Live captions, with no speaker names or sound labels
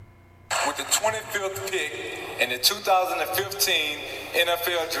the 25th pick in the 2015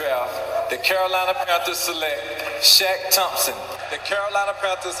 NFL Draft, the Carolina Panthers select Shaq Thompson. The Carolina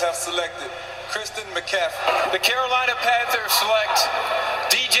Panthers have selected Christian McCaffrey. The Carolina Panthers select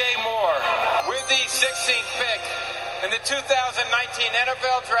DJ Moore. With the 16th pick in the 2019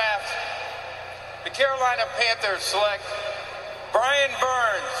 NFL Draft, the Carolina Panthers select Brian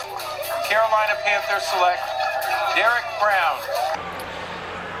Burns. Carolina Panthers select Derek Brown.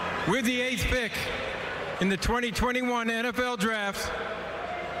 With the 8th pick in the 2021 NFL Draft,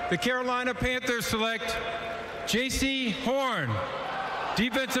 the Carolina Panthers select J.C. Horn,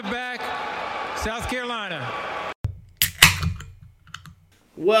 defensive back, South Carolina.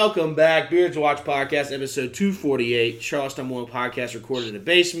 Welcome back, Beards Watch Podcast, episode 248. Charles #1 podcast recorded in the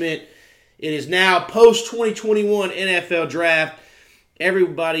basement. It is now post-2021 NFL Draft.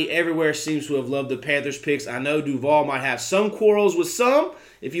 Everybody everywhere seems to have loved the Panthers picks. I know Duvall might have some quarrels with some.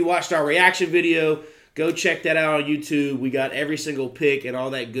 If you watched our reaction video, go check that out on YouTube. We got every single pick and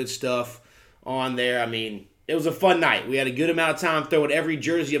all that good stuff on there. I mean, it was a fun night. We had a good amount of time throwing every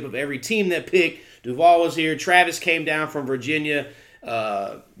jersey up of every team that picked. Duvall was here. Travis came down from Virginia.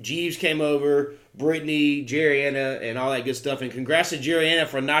 Jeebs came over. Brittany, Jerrianna, and all that good stuff. And congrats to Jerrianna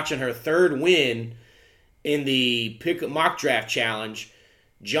for notching her 3rd win in the pick mock draft challenge.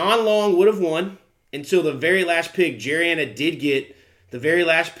 John Long would have won until the very last pick. Jerrianna did get the very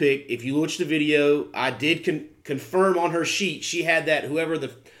last pick. If you watch the video, I did confirm on her sheet she had that whoever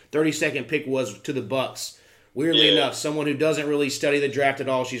the 32nd pick was to the Bucks. Weirdly enough, someone who doesn't really study the draft at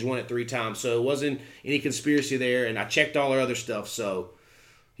all, she's won it 3 times. So it wasn't any conspiracy there, and I checked all her other stuff. So,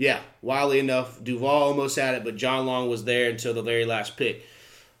 yeah, wildly enough, Duvall almost had it, but John Long was there until the very last pick.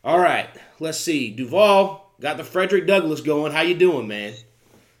 All right, let's see. Duvall got the Frederick Douglass going. How you doing, man?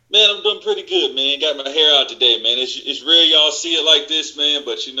 Man, I'm doing pretty good, man. Got my hair out today, man. It's rare y'all see it like this, man,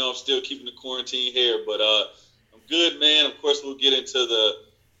 but, you know, I'm still keeping the quarantine hair. But I'm good, man. Of course, we'll get into the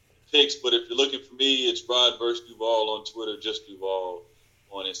picks, but if you're looking for me, it's Rod vs. Duvall on Twitter, just Duvall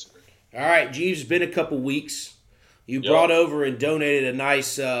on Instagram. All right, Jeebs, it's been a couple weeks. You brought over and donated a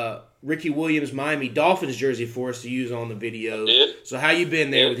nice Ricky Williams Miami Dolphins jersey for us to use on the video. I did. So how you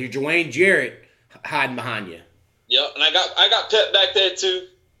been there with your Dwayne Jarrett hiding behind you? Yeah, and I got Pep back there too.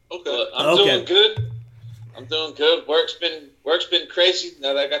 Okay. But I'm doing good. I'm doing good. Work's been crazy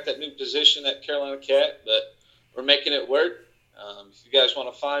now that I got that new position at Carolina Cat, but we're making it work. If you guys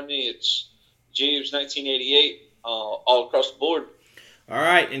want to find me, it's Jeebs 1988 all across the board. All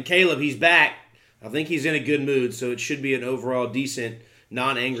right, and Kaleb, he's back. I think he's in a good mood, so it should be an overall decent,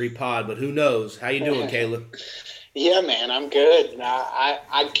 non-angry pod, but who knows? How you doing, Kaleb? Yeah, man, I'm good.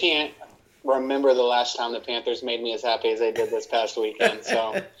 I can't remember the last time the Panthers made me as happy as they did this past weekend,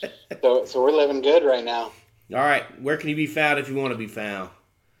 so we're living good right now. All right, where can you be found if you want to be found?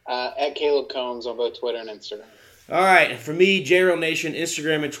 At Kaleb Combs on both Twitter and Instagram. All right, for me, JRO Nation,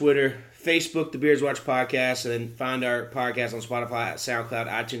 Instagram and Twitter, Facebook, The Beards Watch Podcast, and then find our podcast on Spotify, SoundCloud,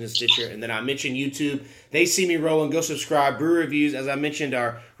 iTunes, and Stitcher. And then I mentioned YouTube. They see me rolling. Go subscribe. Brew Reviews, as I mentioned,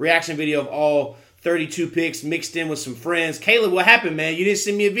 our reaction video of all 32 picks mixed in with some friends. Kaleb, what happened, man? You didn't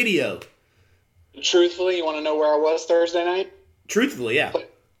send me a video. Truthfully, you want to know where I was Thursday night? Truthfully, yeah.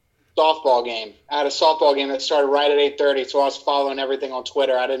 Softball game. I had a softball game that started right at 8:30, so I was following everything on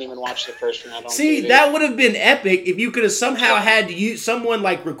Twitter. I didn't even watch the first round on See, TV. That would have been epic if you could have somehow had to use someone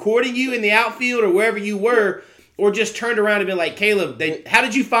like recording you in the outfield or wherever you were, or just turned around and been like, Kaleb, how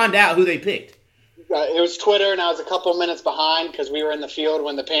did you find out who they picked? It was Twitter, and I was a couple minutes behind because we were in the field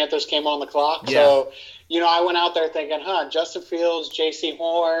when the Panthers came on the clock. Yeah. So, I went out there thinking, Justin Fields, J.C.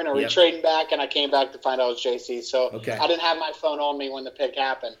 Horn, are we trading back? And I came back to find out it was J.C. So I didn't have my phone on me when the pick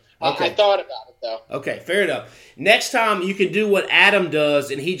happened. Okay. I thought about it, though. Okay, fair enough. Next time you can do what Adam does,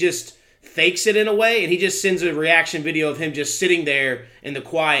 and he just fakes it in a way, and he just sends a reaction video of him just sitting there in the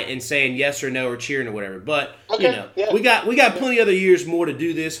quiet and saying yes or no or cheering or whatever. But, we got plenty other years more to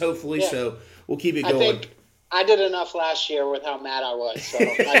do this, hopefully, so we'll keep it going. I think I did enough last year with how mad I was. So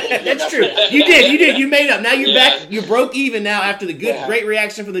That's true. You did. You made up. Now you're back. You're broke even now after the great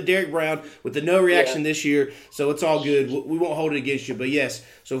reaction from the Derek Brown with the no reaction this year. So it's all good. We won't hold it against you. But yes,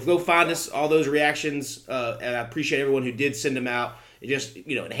 so go find us all those reactions. And I appreciate everyone who did send them out. It just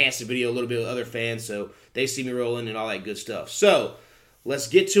enhanced the video a little bit with other fans, so they see me rolling and all that good stuff. So let's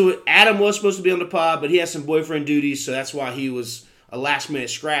get to it. Adam was supposed to be on the pod, but he has some boyfriend duties, so that's why he was a last minute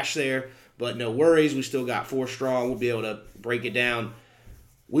scratch there. But no worries, we still got 4 strong. We'll be able to break it down.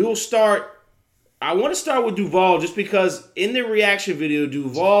 We will start. I want to start with Duvall just because in the reaction video,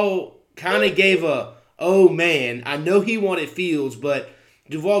 Duvall kind of gave oh man, I know he wanted Fields, but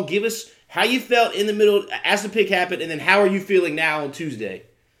Duvall, give us how you felt in the middle as the pick happened, and then how are you feeling now on Tuesday?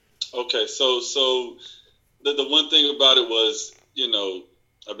 Okay, so the one thing about it was,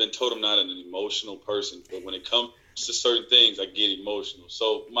 I've been told I'm not an emotional person, but when it comes to certain things, I get emotional.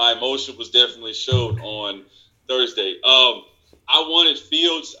 So my emotion was definitely showed on Thursday. I wanted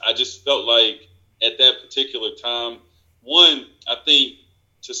Fields. I just felt like at that particular time, one, I think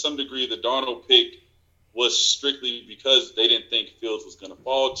to some degree the Darnold pick was strictly because they didn't think Fields was going to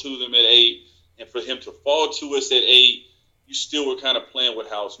fall to them at 8. And for him to fall to us at 8, you still were kind of playing with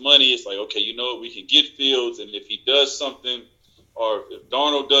house money. It's like, okay, you know what, we can get Fields, and if he does something, or if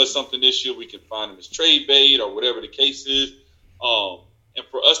Darnold does something this year, we can find him as trade bait or whatever the case is. And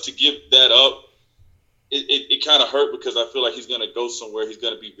for us to give that up, it kind of hurt because I feel like he's going to go somewhere. He's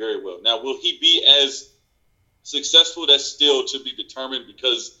going to be very well. Now, will he be as successful? That's still to be determined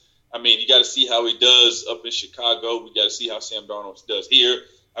because, you got to see how he does up in Chicago. We got to see how Sam Darnold does here.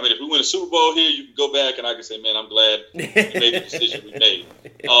 If we win a Super Bowl here, you can go back and I can say, man, I'm glad we made the decision we made.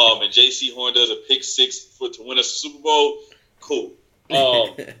 And J.C. Horn does a pick 6 to win us a Super Bowl. Cool.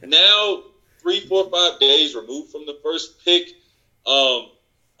 Now, 3, 4, 5 days removed from the first pick, I'm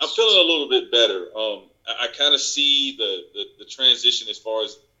feeling a little bit better. I kind of see the transition as far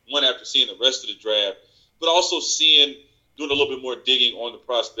as, one, after seeing the rest of the draft, but also doing a little bit more digging on the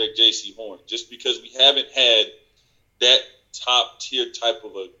prospect J.C. Horn, just because we haven't had that top-tier type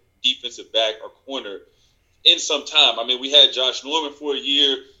of a defensive back or corner in some time. We had Josh Norman for a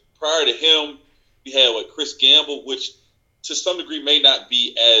year. Prior to him, we had Chris Gamble, which to some degree may not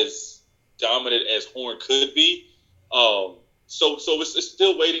be as dominant as Horn could be. So it's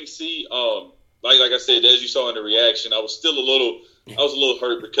still waiting to see. Like I said, as you saw in the reaction, I was a little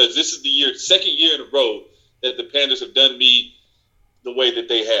hurt because this is the second year in a row that the Panthers have done me the way that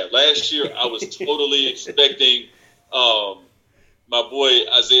they have. Last year, I was totally expecting my boy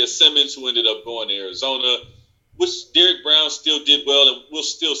Isaiah Simmons, who ended up going to Arizona, which Derek Brown still did well, and we'll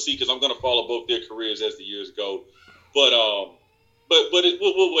still see because I'm going to follow both their careers as the years go. But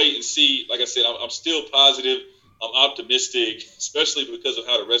we'll wait and see. Like I said, I'm still positive. I'm optimistic, especially because of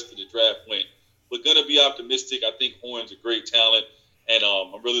how the rest of the draft went. We're going to be optimistic. I think Horn's a great talent, and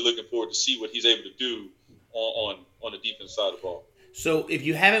I'm really looking forward to see what he's able to do on the defense side of the ball. So if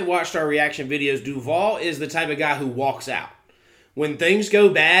you haven't watched our reaction videos, Duvall is the type of guy who walks out. When things go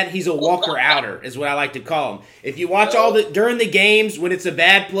bad, he's a walker-outer, is what I like to call him. If you watch during the games, when it's a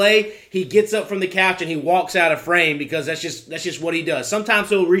bad play, he gets up from the couch and he walks out of frame because that's just what he does. Sometimes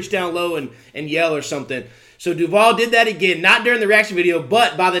he'll reach down low and yell or something. So Duvall did that again, not during the reaction video,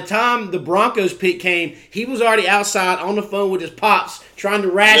 but by the time the Broncos pick came, he was already outside on the phone with his pops trying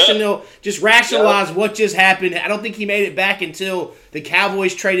to rationalize what just happened. I don't think he made it back until the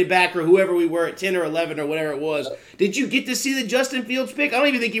Cowboys traded back or whoever we were at 10 or 11 or whatever it was. Did you get to see the Justin Fields pick? I don't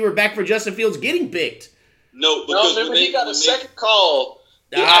even think you were back for Justin Fields getting picked. No, because he got a second call.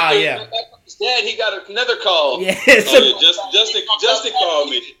 Yeah. His dad, he got another call. Yeah. Justin called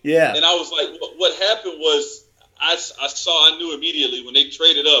me. Yeah. And I was like, what happened was I knew immediately when they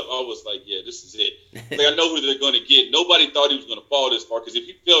traded up, I was like, yeah, this is it. I know who they're going to get. Nobody thought he was going to fall this far because if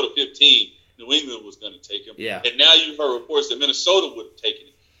he fell to 15, New England was going to take him. Yeah. And now you've heard reports that Minnesota would have taken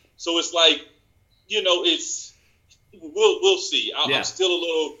him. So it's like, we'll see. I'm still a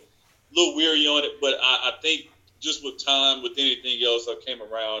little weary on it, but I think just with time, with anything else, I came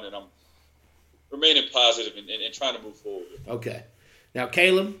around and I'm remaining positive and trying to move forward. Okay. Now,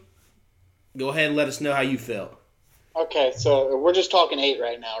 Kaleb, go ahead and let us know how you felt. Okay, so we're just talking 8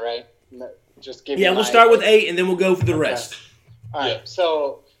 right now, right? Just give we'll start with 8 and then we'll go for the rest. All right,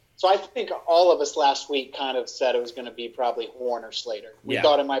 so I think all of us last week kind of said it was going to be probably Horn or Slater. We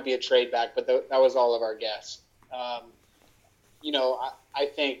thought it might be a trade back, but that was all of our guess.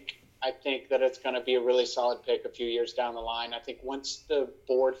 I think that it's going to be a really solid pick a few years down the line. I think once the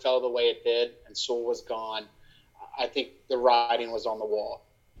board fell the way it did and Sewell was gone, I think the writing was on the wall.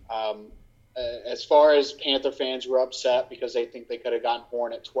 As far as Panther fans were upset because they think they could have gotten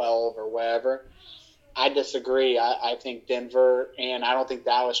Horn at 12 or whatever, I disagree. I think Denver and I don't think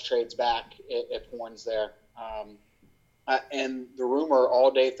Dallas trades back if Horn's there. And the rumor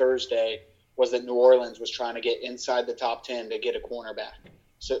all day Thursday was that New Orleans was trying to get inside the top 10 to get a cornerback.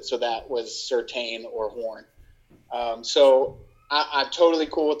 So that was Surtain or Horn. So I'm totally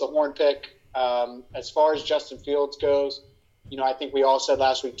cool with the Horn pick. As far as Justin Fields goes, I think we all said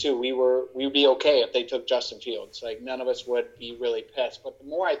last week too, we would be okay if they took Justin Fields. Like none of us would be really pissed. But the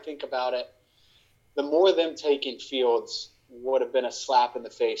more I think about it, the more them taking Fields would have been a slap in the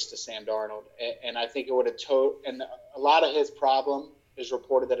face to Sam Darnold. And I think it would have and a lot of his problem is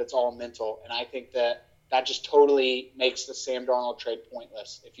reported that it's all mental. And I think that just totally makes the Sam Darnold trade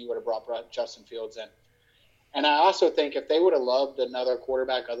pointless if you would have brought Justin Fields in. And I also think if they would have loved another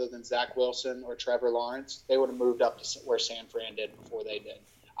quarterback other than Zach Wilson or Trevor Lawrence, they would have moved up to where San Fran did before they did.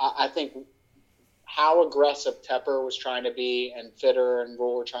 I think how aggressive Tepper was trying to be and Fitter and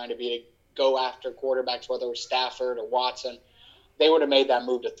Rule were trying to be to go after quarterbacks, whether it was Stafford or Watson, they would have made that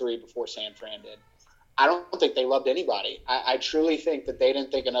move to 3 before San Fran did. I don't think they loved anybody. I truly think that they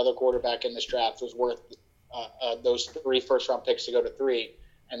didn't think another quarterback in this draft was worth those 3 first-round picks to go to 3.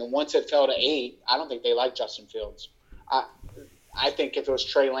 And then once it fell to 8, I don't think they liked Justin Fields. I think if it was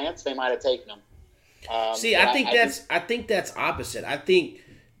Trey Lance, they might have taken him. I think that's opposite. I think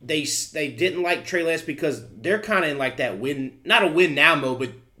they didn't like Trey Lance because they're kind of in like that not a win now mode,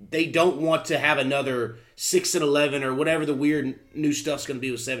 but they don't want to have another 6-11 or whatever the weird new stuff's going to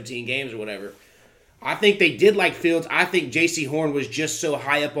be with 17 games or whatever. I think they did like Fields. I think J.C. Horn was just so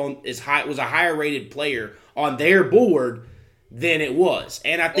high up was a higher rated player on their board than it was.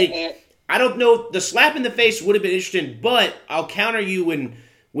 And I think, I don't know, the slap in the face would have been interesting, but I'll counter you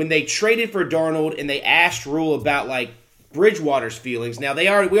when they traded for Darnold and they asked Rule about like Bridgewater's feelings. Now we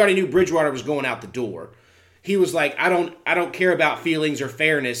already knew Bridgewater was going out the door. He was like, I don't care about feelings or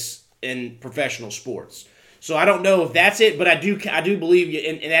fairness in professional sports. So I don't know if that's it, but I do believe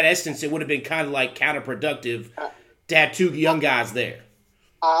in that instance it would have been kind of like counterproductive to have 2 young guys there.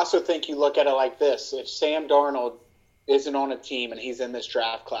 I also think you look at it like this: if Sam Darnold isn't on a team and he's in this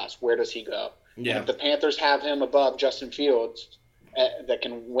draft class, where does he go? Yeah. And if the Panthers have him above Justin Fields that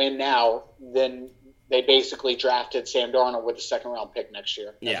can win now, then they basically drafted Sam Darnold with a 2nd-round pick next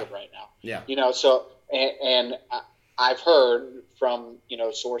year as of right now. Yeah. So and I've heard from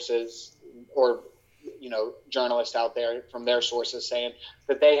sources or journalists out there from their sources saying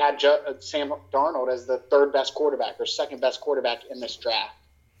that they had Sam Darnold as the 3rd best quarterback or 2nd best quarterback in this draft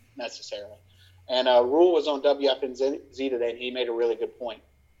necessarily. And Rule was on WFNZ today, and he made a really good point.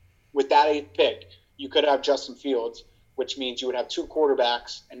 With that 8th pick, you could have Justin Fields, which means you would have 2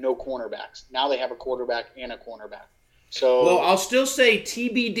 quarterbacks and no cornerbacks. Now they have a quarterback and a cornerback. So, well, I'll still say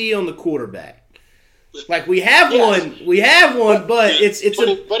TBD on the quarterback. Like we have one, but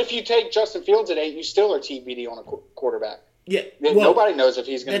But if you take Justin Fields at 8, you still are TBD on a quarterback. Yeah, nobody knows if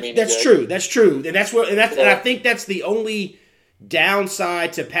he's going to be. That's true. That's true, and I think that's the only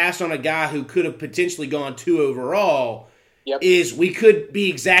downside to pass on a guy who could have potentially gone 2 overall. Yep. Is we could be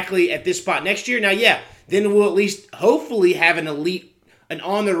exactly at this spot next year. Now, then we'll at least hopefully have an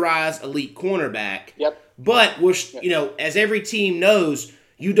on the rise elite cornerback. Yep. But as every team knows,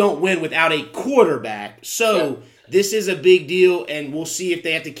 you don't win without a quarterback. So this is a big deal, and we'll see if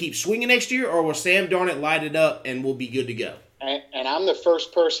they have to keep swinging next year, or will Sam Darnold light it up and we'll be good to go. And I'm the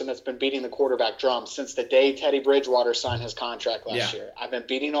first person that's been beating the quarterback drum since the day Teddy Bridgewater signed his contract last year. I've been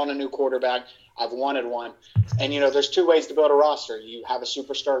beating on a new quarterback. I've wanted one. And, there's 2 ways to build a roster. You have a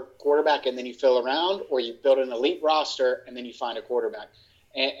superstar quarterback and then you fill around, or you build an elite roster and then you find a quarterback.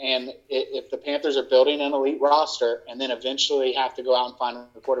 And if the Panthers are building an elite roster and then eventually have to go out and find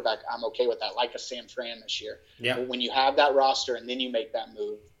a quarterback, I'm okay with that, like a San Fran this year. Yeah. But when you have that roster and then you make that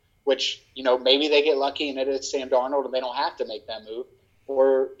move, which, maybe they get lucky and it is Sam Darnold and they don't have to make that move.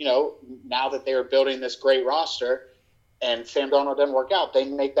 Or, now that they're building this great roster and Sam Darnold doesn't work out, they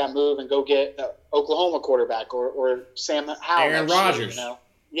make that move and go get Oklahoma quarterback or Sam Howell. Aaron Rodgers.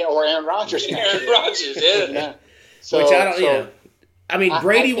 Yeah, or Aaron Rodgers. Aaron Rodgers, yeah. So, which I don't, I mean,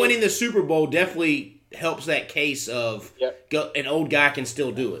 Brady winning the Super Bowl definitely helps that case of an old guy can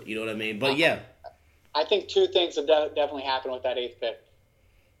still do it. You know what I mean? But, I think 2 things have definitely happened with that 8th pick.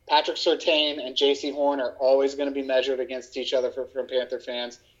 Patrick Surtain and J.C. Horn are always going to be measured against each other from Panther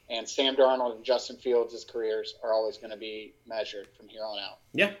fans, and Sam Darnold and Justin Fields' careers are always going to be measured from here on out.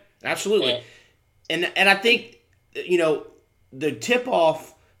 Yeah, absolutely. And I think, the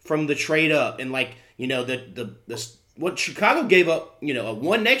tip-off from the trade up and, what Chicago gave up, a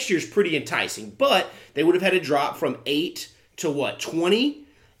 1 next year is pretty enticing, but they would have had to drop from 8 to 20?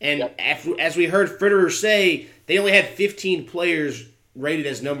 And as we heard Fitterer say, they only had 15 players rated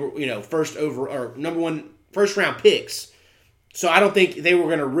as number 1 first round picks. So I don't think they were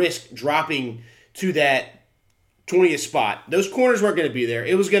going to risk dropping to that 20th spot. Those corners weren't going to be there.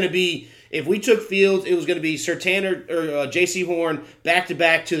 It was going to be, if we took Fields, it was going to be Surtain or J.C. Horn back to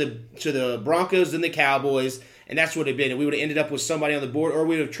back to the Broncos and the Cowboys, and that's what it had been. And we would have ended up with somebody on the board, or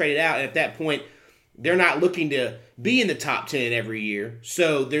we would have traded out. And at that point, they're not looking to be in the top 10 every year.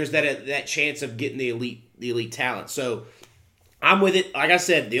 So there's that chance of getting the elite talent. So I'm with it. Like I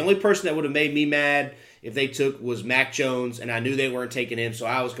said, the only person that would have made me mad if they took was Mac Jones, and I knew they weren't taking him, so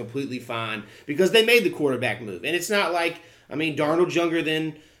I was completely fine because they made the quarterback move. And it's not like, Darnold's younger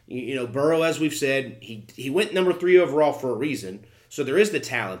than, Burrow, as we've said. He went number 3 overall for a reason, so there is the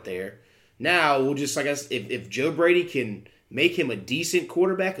talent there. Now we'll just, like I said, if Joe Brady can make him a decent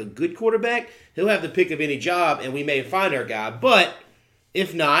quarterback, a good quarterback, he'll have the pick of any job, and we may find our guy. But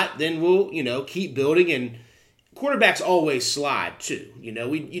if not, then we'll, keep building. And quarterbacks always slide too.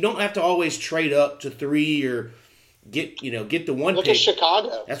 You don't have to always trade up to 3 or get the one Look pick. at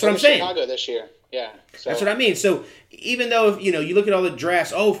Chicago. That's what I'm saying. Chicago this year. Yeah. So. That's what I mean. So even though if you look at all the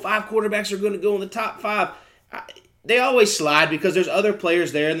drafts, 5 quarterbacks are going to go in the top 5. They always slide because there's other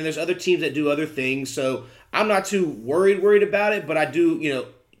players there, and then there's other teams that do other things. So I'm not too worried about it, but I do,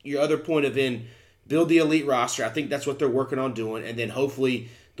 your other point of build the elite roster. I think that's what they're working on doing, and then hopefully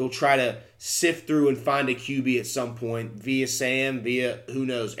they'll try to sift through and find a QB at some point via who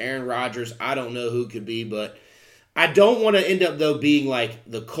knows, Aaron Rodgers. I don't know who it could be, but I don't want to end up, though, being like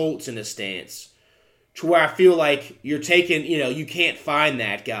the Colts in a stance to where I feel like you're taking, you can't find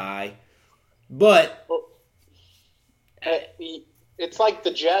that guy, but... It's like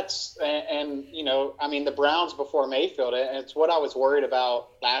the Jets and the Browns before Mayfield. And it's what I was worried about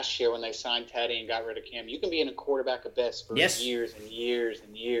last year when they signed Teddy and got rid of Cam. You can be in a quarterback abyss for years and years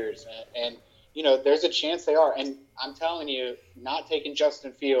and years. And there's a chance they are. And I'm telling you, not taking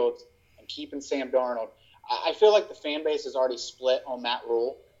Justin Fields and keeping Sam Darnold, I feel like the fan base is already split on Matt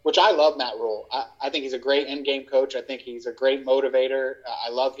Rule, which I love Matt Rule. I think he's a great in-game coach. I think he's a great motivator. I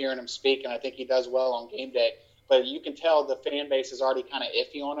love hearing him speak, and I think he does well on game day. But you can tell the fan base is already kind of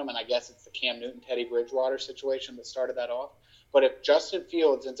iffy on him, and I guess it's the Cam Newton, Teddy Bridgewater situation that started that off. But if Justin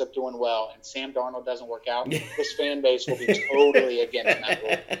Fields ends up doing well and Sam Darnold doesn't work out, this fan base will be totally against Matt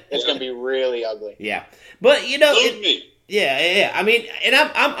Rule. It's going to be really ugly. Yeah, but yeah. I mean, and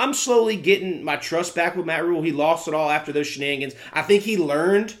I'm slowly getting my trust back with Matt Rule. He lost it all after those shenanigans. I think he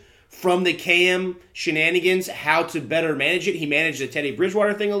learned from the Cam shenanigans how to better manage it. He managed the Teddy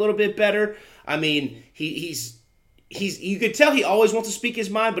Bridgewater thing a little bit better. I mean, he's you could tell he always wants to speak his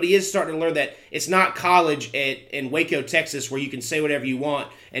mind, but he is starting to learn that it's not college in Waco, Texas, where you can say whatever you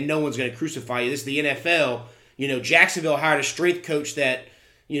want and no one's going to crucify you. This is the NFL. Jacksonville hired a strength coach that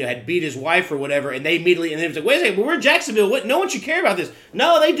had beat his wife or whatever, and they immediately was like, wait a second, but we're in Jacksonville. What? No one should care about this.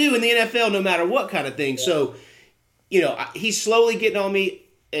 No, they do in the NFL, no matter what kind of thing. Yeah. So, he's slowly getting on me,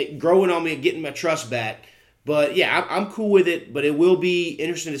 growing on me, and getting my trust back. But yeah, I'm cool with it. But it will be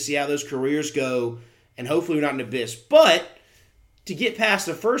interesting to see how those careers go. And hopefully we're not in an abyss. But to get past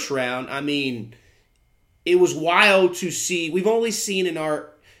the first round, I mean, it was wild to see. We've only seen in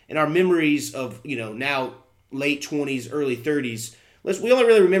our memories of now late 20s, early 30s. We only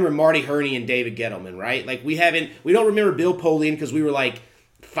really remember Marty Herney and David Gettleman, right? Like we don't remember Bill Polian because we were like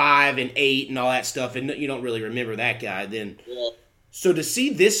 5 and 8 and all that stuff, and you don't really remember that guy then. Yeah. So to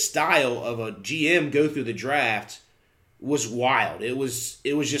see this style of a GM go through the draft was wild. It was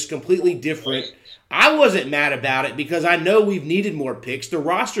just completely different. I wasn't mad about it because I know we've needed more picks. The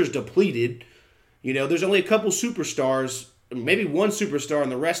roster's depleted. There's only a couple superstars, maybe one superstar, and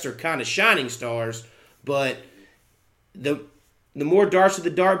the rest are kind of shining stars. But the more darts at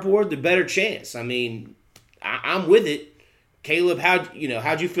the dartboard, the better chance. I mean, I'm with it. Kaleb,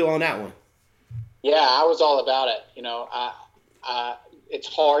 how'd you feel on that one? Yeah, I was all about it. It's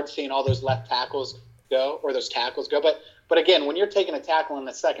hard seeing all those left tackles go, or those tackles go, but again, when you're taking a tackle in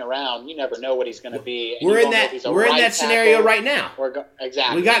the second round, you never know what he's going to be. We're in that scenario right now.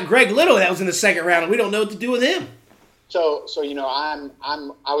 Exactly. We got Greg Little that was in the second round, and we don't know what to do with him. So I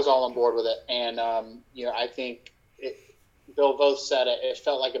was all on board with it, and I think Bill both said it. It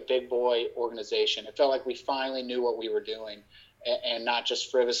felt like a big boy organization. It felt like we finally knew what we were doing, and not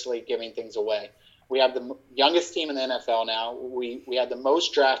just frivolously giving things away. We have the youngest team in the NFL now. We had the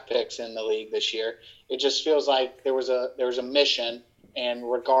most draft picks in the league this year. It just feels like there was a mission, and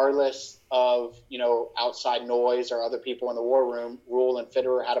regardless of outside noise or other people in the war room, Rule and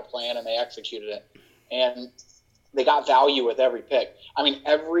Fitterer had a plan and they executed it, and they got value with every pick. I mean,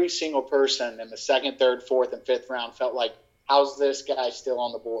 every single person in the second, third, fourth, and fifth round felt like, how's this guy still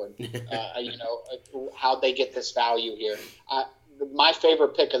on the board? How'd they get this value here? My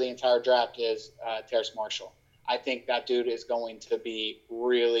favorite pick of the entire draft is Terrace Marshall. I think that dude is going to be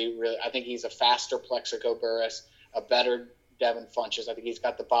really, really – I think he's a faster Plexico Burress, a better Devin Funchess. I think he's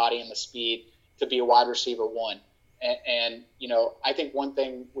got the body and the speed to be a wide receiver one. And I think one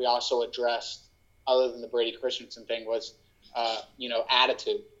thing we also addressed other than the Brady Christensen thing was,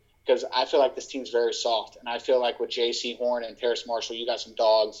 attitude. Because I feel like this team's very soft. And I feel like with J.C. Horn and Terrace Marshall, you got some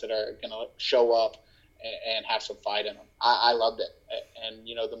dogs that are going to show up and have some fight in them. I loved it. And,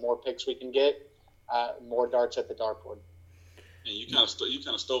 the more picks we can get, more darts at the dartboard. And you kind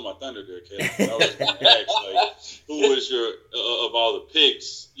of stole my thunder there, Kaleb. I was going to ask, who was your of all the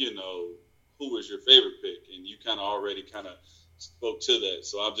picks? Who was your favorite pick? And you kind of already spoke to that.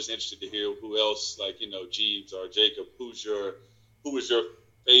 So I'm just interested to hear who else, like, Jeebs or Jacob, who was your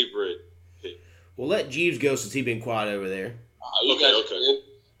favorite pick? Well, let Jeebs go since he's been quiet over there. Okay.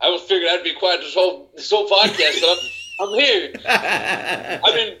 I was figuring I'd be quiet this whole podcast, but I'm here.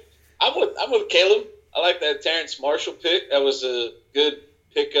 I'm with Kaleb. I like that Terrence Marshall pick. That was a good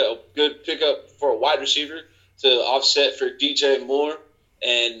pickup for a wide receiver to offset for DJ Moore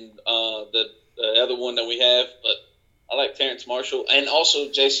and the other one that we have. But I like Terrence Marshall and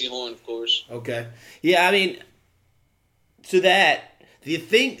also J.C. Horn, of course. Okay. Yeah, I mean, to that,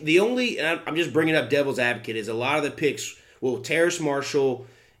 I'm just bringing up devil's advocate, is a lot of the picks, Terrace Marshall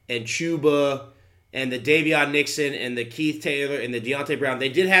and Chuba and the Davion Nixon and the Keith Taylor and the Deontay Brown, they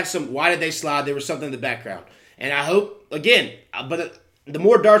did have some, why did they slide? There was something in the background. And I hope, again, but the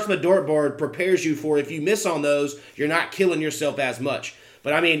more darts on the dartboard prepares you for, if you miss on those, you're not killing yourself as much.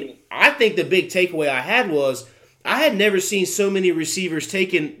 But, I mean, I think the big takeaway I had was I had never seen so many receivers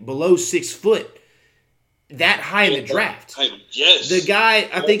taken below 6 foot that high in the draft. Yes. The guy,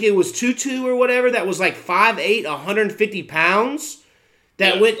 I think it was Tutu or whatever, that was like 5'8", 150 pounds,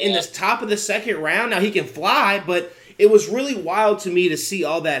 that went in the top of the second round. Now, he can fly, but it was really wild to me to see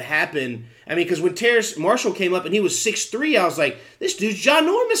all that happen. I mean, because when Terrace Marshall came up and he was 6'3", I was like, this dude's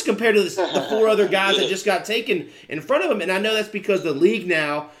ginormous compared to the 4 other guys that just got taken in front of him. And I know that's because the league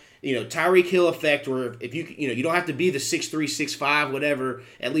now, Tyreek Hill effect, where if you don't have to be the 6'3", 6'5", whatever,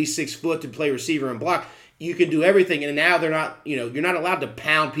 at least 6 foot to play receiver and block. You can do everything, and now they're not, you're not allowed to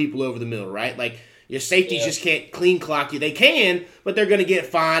pound people over the middle, right? Like, your safeties just can't clean clock you. They can, but they're going to get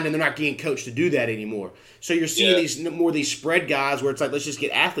fined, and they're not getting coached to do that anymore. So you're seeing more of these spread guys where it's like, let's just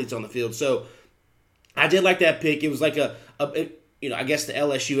get athletes on the field. So I did like that pick. It was like I guess the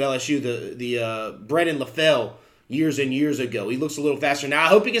LSU, the Brennan LaFell years and years ago. He looks a little faster now. I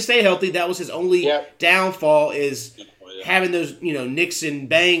hope he can stay healthy. That was his only downfall, is having those, Nixon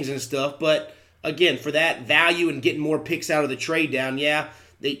bangs and stuff. But again, for that value and getting more picks out of the trade down,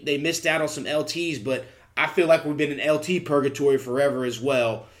 they missed out on some LTs, but I feel like we've been in LT purgatory forever as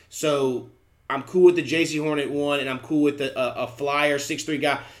well. So I'm cool with the J.C. Horn at 1, and I'm cool with a flyer 6'3"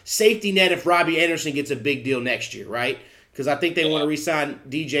 guy. Safety net if Robbie Anderson gets a big deal next year, right? Because I think they want to re-sign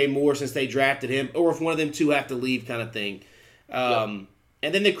DJ Moore since they drafted him, or if one of them two have to leave kind of thing. And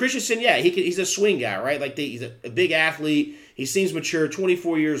then the Christensen, he's a swing guy, right? Like he's a big athlete. He seems mature,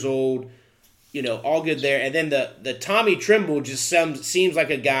 24 years old. All good there. And then the Tommy Trimble just seems like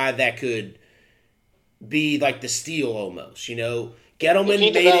a guy that could be like the steal almost. Gettleman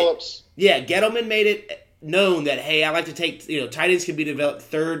made it. Yeah, Gettleman made it known that, hey, I like to take, tight ends can be developed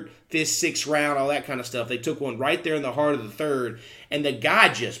 3rd, 5th, 6th round, all that kind of stuff. They took one right there in the heart of the 3rd, and the guy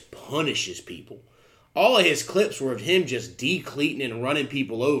just punishes people. All of his clips were of him just decleating and running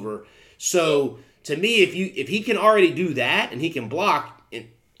people over. So to me, if he can already do that and he can block,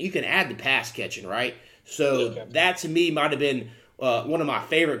 you can add the pass catching, right? So that to me might have been one of my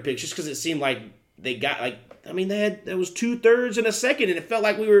favorite picks, just because it seemed like they got there was 2/3 and a second, and it felt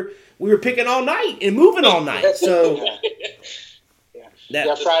like we were picking all night and moving all night. So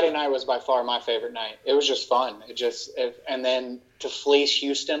Friday night was by far my favorite night. It was just fun. And then to fleece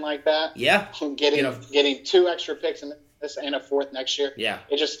Houston like that, getting 2 extra picks and a 4th next year. Yeah,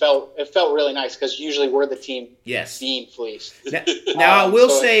 it felt really nice because usually we're the team being fleeced. Now I will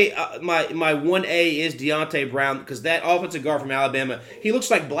say my 1A is Deontay Brown, because that offensive guard from Alabama, he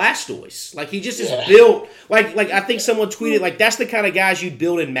looks like Blastoise. Like he just is built like I think someone tweeted, like that's the kind of guys you'd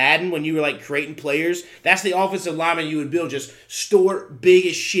build in Madden when you were like creating players. That's the offensive lineman you would build, just Stort, big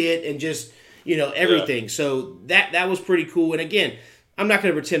as shit, and just everything. So that was pretty cool. And again, I'm not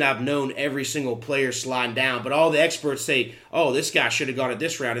going to pretend I've known every single player sliding down, but all the experts say, oh, this guy should have gone at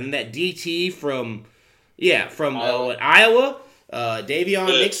this round. And then that DT from Iowa, Davion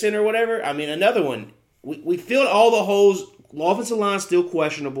Nixon or whatever. I mean, another one. We filled all the holes. Offensive line still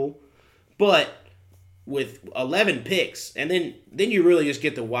questionable, but with 11 picks, and then you really just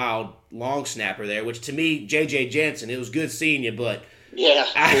get the wild long snapper there, which to me, J.J. Jensen, it was good seeing you, but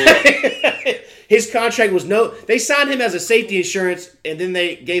his contract was they signed him as a safety insurance, and then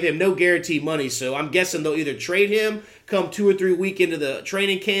they gave him no guaranteed money. So I'm guessing they'll either trade him come 2 or 3 weeks into the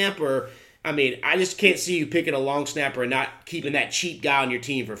training camp, or I just can't see you picking a long snapper and not keeping that cheap guy on your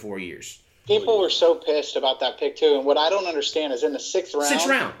team for 4 years. People were so pissed about that pick too, and what I don't understand is in the 6th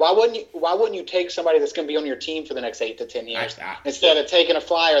round. Why wouldn't you take somebody that's going to be on your team for the next 8 to 10 years instead of taking a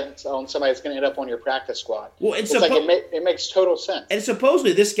flyer on somebody that's going to end up on your practice squad? Well, it makes total sense. And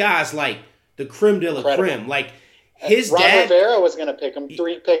supposedly this guy's like the creme de la creme. Like his Ron dad, Rivera was going to pick him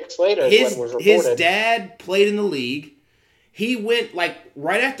 3 picks later. Is what was reported. His dad played in the league. he went, like,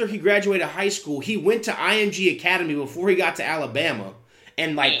 right after he graduated high school, he went to IMG Academy before he got to Alabama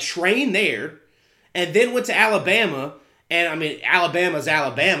and, like, trained there, and then went to Alabama. And, I mean, Alabama's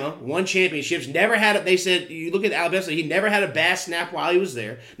Alabama. Won championships. Never had it. They said, you look at Alabama, so he never had a bad snap while he was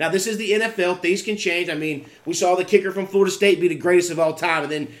there. Now, this is the NFL. Things can change. I mean, we saw the kicker from Florida State be the greatest of all time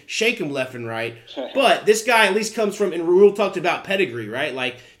and then shake him left and right. But this guy at least comes from, and Raul talked about pedigree, right?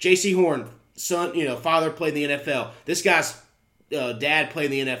 Like, J.C. Horn, son, father played in the NFL. This guy's dad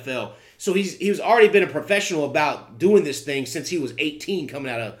played in the NFL. So he's already been a professional about doing this thing since he was 18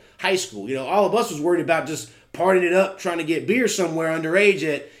 coming out of high school. All of us was worried about just partying it up, trying to get beer somewhere underage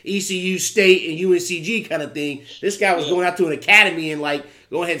at ECU State and UNCG kind of thing. This guy was going out to an academy and, like,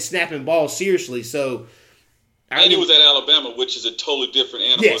 going ahead and snapping balls seriously. So, he was at Alabama, which is a totally different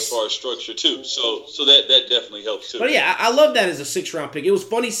animal as far as structure too. So that definitely helps too. But yeah, I love that as a 6th-round pick. It was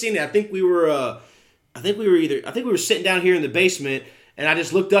funny seeing it. I think we were sitting down here in the basement, and I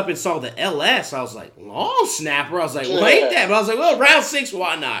just looked up and saw the LS. I was like, long snapper. I was like, wait that. But I was like, well, round 6,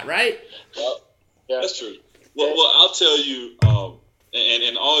 why not, right? Well, that's true. Well, I'll tell you,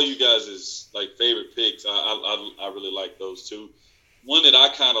 and all you guys' like favorite picks, I really like those two. One that I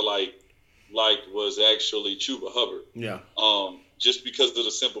kind of liked was actually Chuba Hubbard. Yeah. Just because of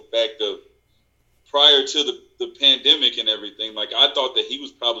the simple fact of prior to the pandemic and everything, like, I thought that he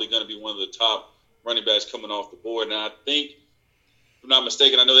was probably going to be one of the top running backs coming off the board. And I think, if I'm not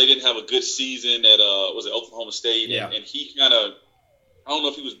mistaken, I know they didn't have a good season at was it Oklahoma State, and he kind of, I don't know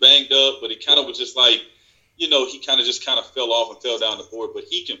if he was banged up, but he kind of was just like, he kind of fell off and fell down the board. But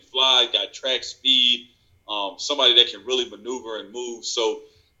he can fly, got track speed, somebody that can really maneuver and move. So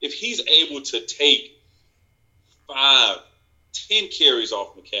if he's able to take 5, 10 carries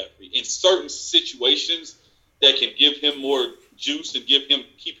off McCaffrey in certain situations that can give him more juice and keep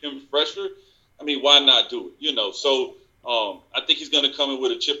him fresher, I mean, why not do it? So I think he's going to come in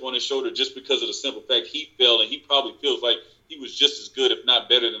with a chip on his shoulder just because of the simple fact he fell, and he probably feels like he was just as good, if not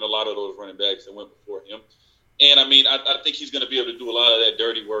better, than a lot of those running backs that went before him. And, I mean, I think he's going to be able to do a lot of that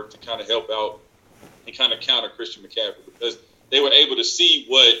dirty work to kind of help out and kind of counter Christian McCaffrey, because they were able to see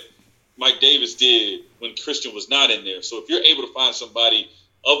what Mike Davis did when Christian was not in there. So if you're able to find somebody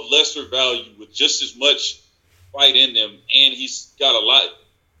of lesser value with just as much fight in them, and he's got a lot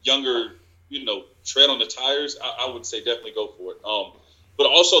younger, tread on the tires, I would say definitely go for it. But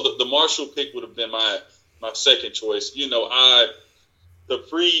also the Marshall pick would have been my second choice. The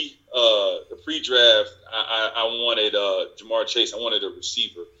pre-draft, I wanted Jamar Chase. I wanted a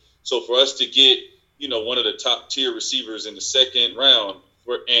receiver. So for us to get, one of the top tier receivers in the second round,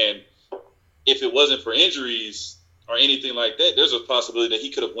 and if it wasn't for injuries or anything like that, there's a possibility that he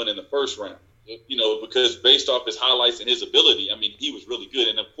could have won in the first round. Because based off his highlights and his ability, I mean, he was really good.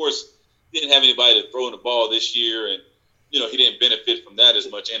 And of course, he didn't have anybody to throw in the ball this year, and he didn't benefit from that as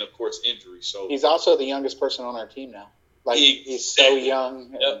much. And of course, injury. So he's also the youngest person on our team now. Like, he's so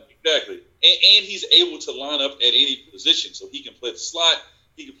young. Yep, exactly. And he's able to line up at any position. So he can play the slot,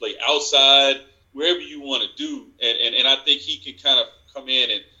 he can play outside, wherever you want to do. And I think he can kind of come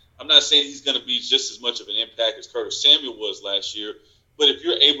in, and I'm not saying he's going to be just as much of an impact as Curtis Samuel was last year, but if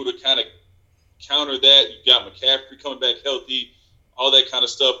you're able to kind of counter that, you've got McCaffrey coming back healthy, all that kind of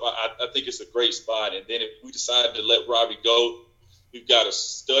stuff, I think it's a great spot. And then if we decide to let Robbie go, we've got a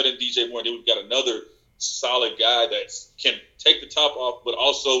stud in DJ Moore, and then we've got another solid guy that can take the top off, but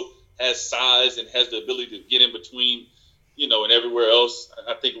also has size and has the ability to get in between, and everywhere else.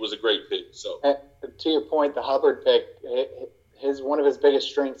 I think it was a great pick. So, to your point, the Hubbard pick, one of his biggest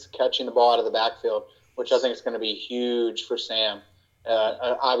strengths, catching the ball out of the backfield, which I think is going to be huge for Sam.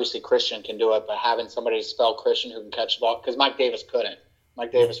 Obviously, Christian can do it, but having somebody to spell Christian who can catch the ball, because Mike Davis couldn't.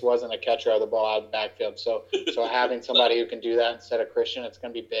 Mike Davis wasn't a catcher of the ball out of the backfield. So having somebody who can do that instead of Christian, it's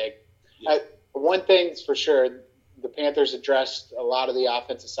going to be big. Yeah. One thing's for sure, the Panthers addressed a lot of the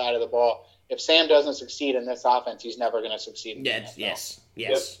offensive side of the ball. If Sam doesn't succeed in this offense, he's never going to succeed in the NFL. Yes.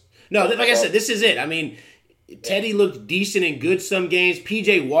 Yep. No, like I said, this is it. I mean, Teddy looked decent and good some games.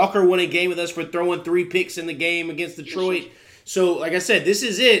 P.J. Walker won a game with us for throwing 3 picks in the game against Detroit. So, like I said, this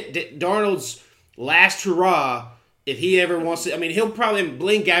is it. Darnold's last hurrah. If he ever wants to, I mean, he'll probably,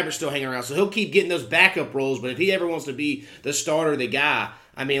 Blaine Gabbert's still hanging around, so he'll keep getting those backup roles, but if he ever wants to be the starter, the guy,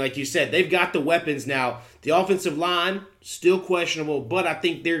 I mean, like you said, they've got the weapons now. The offensive line, still questionable, but I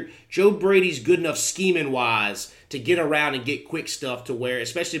think Joe Brady's good enough scheming-wise to get around and get quick stuff to where,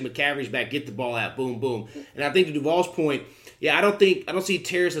 especially if McCaffrey's back, get the ball out, boom, boom. And I think to Duvall's point, I don't see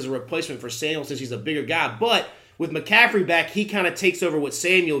Terrace as a replacement for Samuel since he's a bigger guy, but with McCaffrey back, he kind of takes over what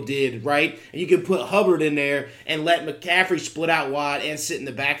Samuel did, right? And you can put Hubbard in there and let McCaffrey split out wide and sit in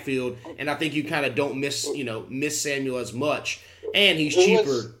the backfield. And I think you kind of don't miss Samuel as much. And he's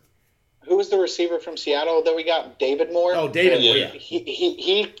cheaper. Who was the receiver from Seattle that we got? David Moore? Oh, David Moore, yeah.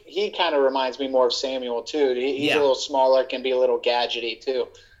 He kind of reminds me more of Samuel, too. He's a little smaller, can be a little gadgety, too.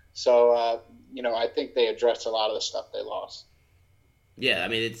 So, I think they addressed a lot of the stuff they lost. Yeah, I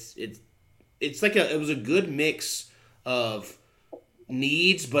mean, it's like it was a good mix of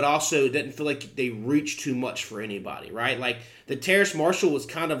needs, but also it didn't feel like they reached too much for anybody, right? Like the Terrace Marshall was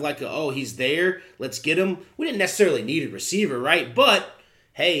kind of like he's there, let's get him. We didn't necessarily need a receiver, right? But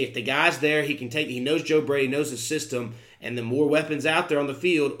hey, if the guy's there, he knows Joe Brady, knows his system, and the more weapons out there on the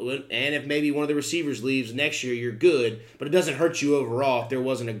field, and if maybe one of the receivers leaves next year, you're good. But it doesn't hurt you overall if there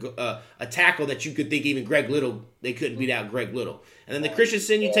wasn't a tackle that you could think even Greg Little, they couldn't beat out Greg Little. And then the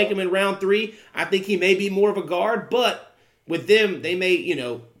Christensen, you take him in round 3, I think he may be more of a guard, but with them, they may,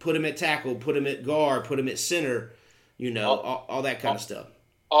 put him at tackle, put him at guard, put him at center, all that kind of stuff.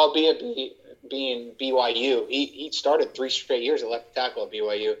 Albeit being BYU, he started 3 straight years at left tackle at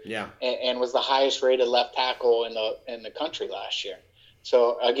BYU, and was the highest rated left tackle in the country last year.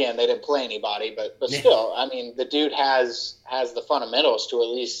 So again, they didn't play anybody, but still, I mean, the dude has the fundamentals to at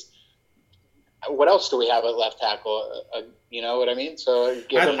least. What else do we have at left tackle? You know what I mean? So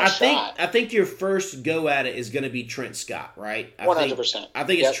give him a shot. I think your first go at it is going to be Trent Scott, right? 100%. I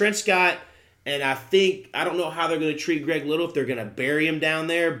think it's Trent Scott, and I don't know how they're going to treat Greg Little, if they're going to bury him down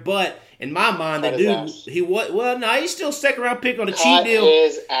there, but in my mind, the dude, he's still second round pick on a cheap deal. Cut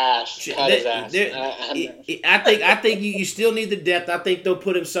his ass. I think you still need the depth. I think they'll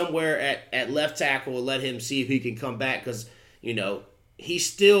put him somewhere at left tackle and let him see if he can come back because, he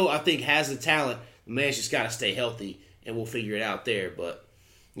still, I think, has the talent. The man's just got to stay healthy, and we'll figure it out there. But,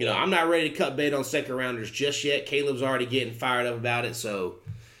 I'm not ready to cut bait on second rounders just yet. Caleb's already getting fired up about it. So,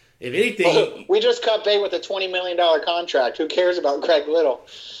 if anything, we just cut bait with a $20 million contract. Who cares about Greg Little?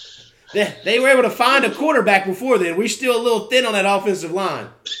 They were able to find a quarterback before then. We're still a little thin on that offensive line.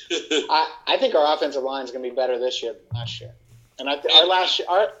 I think our offensive line is going to be better this year than last year. And our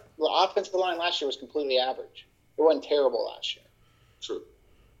offensive line last year was completely average. It wasn't terrible last year. True.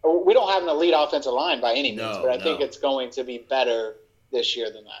 We don't have an elite offensive line by any means, but I think it's going to be better this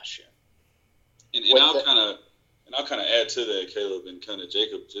year than last year. And I'll kind of add to that, Caleb and kind of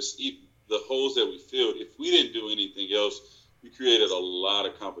Jacob. Just the holes that we filled. If we didn't do anything else, we created a lot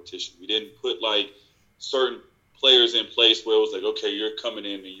of competition. We didn't put like certain players in place where it was like, okay, you're coming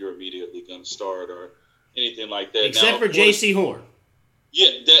in and you're immediately going to start or anything like that. Except for J.C. Horn.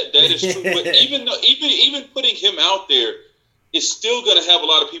 Yeah, that is true. But even putting him out there, it's still going to have a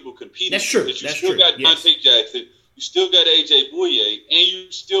lot of people competing. That's true. You still got Dante Jackson, you still got A.J. Bouye, and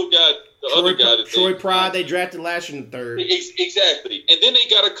you still got the other guy. Troy Pride, they drafted last year in the 3rd. Exactly. And then they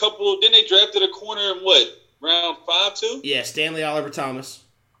got a couple, then they drafted a corner in round 5 too? Yeah, Stanley Oliver Thomas.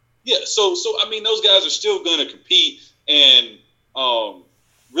 Yeah, so I mean, those guys are still going to compete and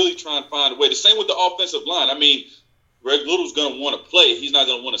really try and find a way. The same with the offensive line. I mean, Greg Little's going to want to play. He's not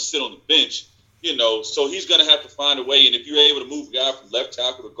going to want to sit on the bench. So he's going to have to find a way. And if you're able to move a guy from left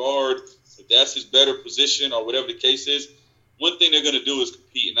tackle to guard, if that's his better position or whatever the case is, one thing they're going to do is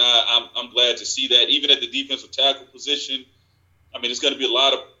compete. And I'm glad to see that. Even at the defensive tackle position, I mean, it's going to be a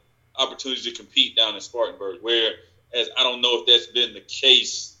lot of opportunities to compete down in Spartanburg, whereas I don't know if that's been the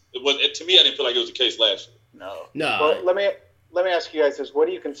case. To me, I didn't feel like it was the case last year. No. Well, let me ask you guys this. What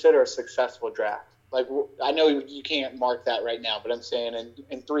do you consider a successful draft? Like, I know you can't mark that right now, but I'm saying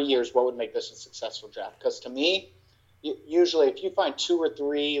in 3 years, what would make this a successful draft? Because to me, usually if you find 2 or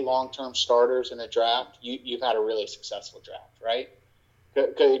 3 long-term starters in a draft, you've had a really successful draft, right?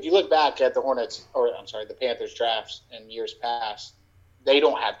 Because if you look back at the Panthers drafts in years past, they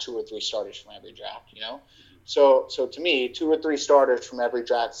don't have 2 or 3 starters from every draft, So to me, 2 or 3 starters from every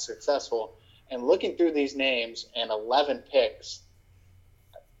draft is successful. And looking through these names and 11 picks,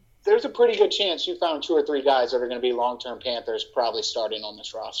 there's a pretty good chance you found 2 or 3 guys that are going to be long-term Panthers probably starting on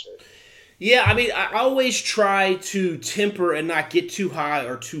this roster. Yeah, I mean, I always try to temper and not get too high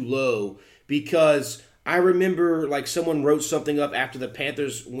or too low because I remember like someone wrote something up after the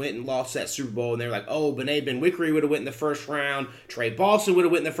Panthers went and lost that Super Bowl, and they're like, oh, Bené Benwikere would have went in the first round, Trey Boston would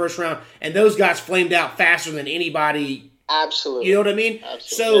have went in the first round, and those guys flamed out faster than anybody. Absolutely. You know what I mean?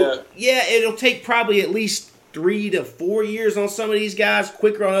 Absolutely. So, yeah, it'll take probably at least 3 to 4 years on some of these guys,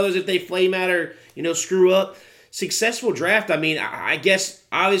 quicker on others if they flame out or, screw up. Successful draft, I mean, I guess,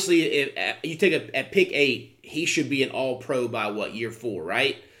 obviously, if you take at pick 8, he should be an all-pro by, year 4,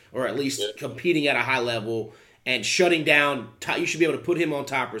 right? Or at least competing at a high level and shutting down. You should be able to put him on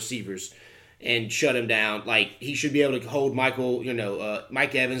top receivers. and shut him down. Like, he should be able to hold Mike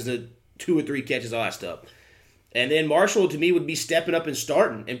Evans to 2 or 3 catches, all that stuff. And then Marshall, to me, would be stepping up and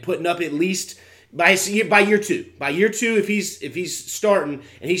starting and putting up at least by year 2. By year 2, if he's starting,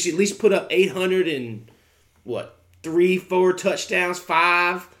 and he should at least put up 800 and 3-4 touchdowns,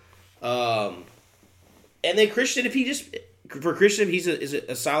 5. And then Christian, if he's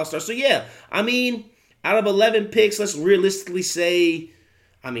a solid star. So yeah, I mean, out of 11 picks, let's realistically say,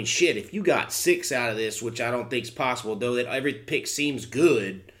 I mean, shit, if you got 6 out of this, which I don't think is possible, though that every pick seems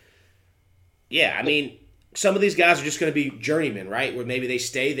good. Yeah, I mean, some of these guys are just going to be journeymen, right? Where maybe they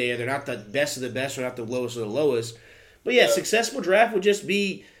stay there. They're not the best of the best. They're not the lowest of the lowest. But yeah, successful draft would just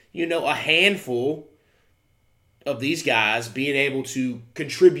be, a handful of these guys being able to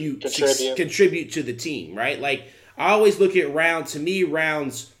contribute to the team, right? Like, I always look at rounds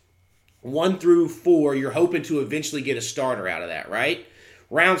 1 through 4, you're hoping to eventually get a starter out of that, right?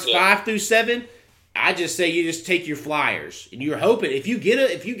 Rounds 5 through 7, I just say you just take your flyers. And you're hoping if you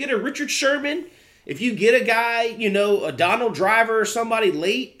get a Richard Sherman, if you get a guy, a Donald Driver or somebody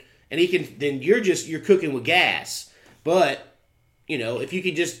late, and then you're cooking with gas. But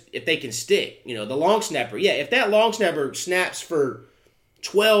if they can stick, the long snapper. Yeah, if that long snapper snaps for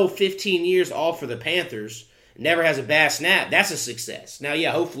 12, 15 years all for the Panthers, never has a bad snap, that's a success. Now,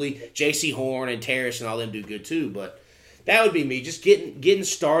 yeah, hopefully J.C. Horn and Terrace and all them do good too, but that would be me. Just getting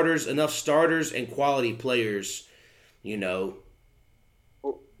starters, enough starters and quality players, One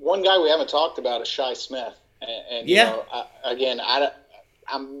guy we haven't talked about is Shi Smith. And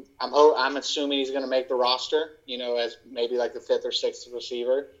I'm assuming he's going to make the roster, as maybe like the 5th or 6th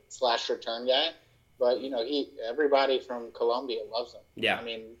receiver / return guy. But, everybody from Columbia loves him. Yeah. I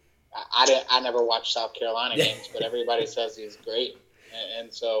mean, I never watched South Carolina games, but everybody says he's great.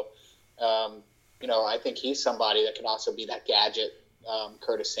 And so, I think he's somebody that could also be that gadget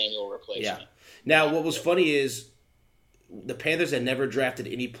Curtis Samuel replacement. Yeah. Now, what was funny is the Panthers had never drafted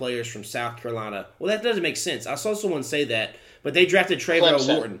any players from South Carolina. Well, that doesn't make sense. I saw someone say that, but they drafted Trayvell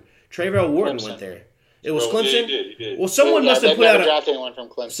Wharton. Trayvell Wharton went there. It was Clemson? He did. Well, someone must have put out anyone from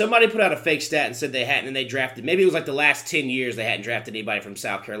Clemson. Somebody put out a fake stat and said they hadn't, and they drafted. Maybe it was like the last 10 years they hadn't drafted anybody from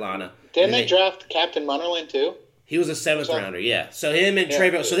South Carolina. Didn't they draft Captain Munnerlin too? He was a 7th rounder, yeah. So him and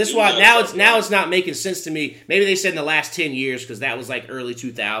Trayvell. So this is why now it's not making sense to me. Maybe they said in the last 10 years because that was like early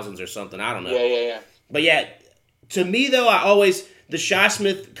 2000s or something. I don't know. Yeah. But yeah, to me though, the Shi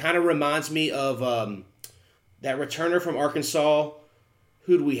Smith kind of reminds me of that returner from Arkansas.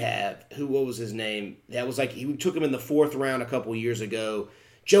 Who do we have? What was his name? That was like, we took him in the 4th round a couple years ago.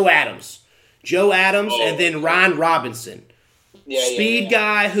 Joe Adams, and then Ryan Robinson. Speed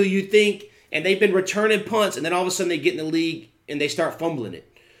guy who you think, and they've been returning punts, and then all of a sudden they get in the league and they start fumbling it.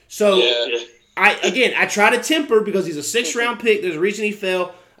 So, I try to temper because he's a 6th round pick. There's a reason he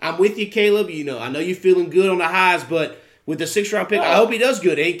fell. I'm with you, Caleb. I know you're feeling good on the highs, but with the 6th round pick, I hope he does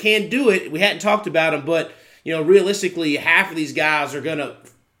good. He can't do it. We hadn't talked about him, but realistically, half of these guys are gonna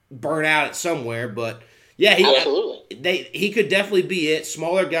burn out at somewhere. But yeah, he could definitely be it.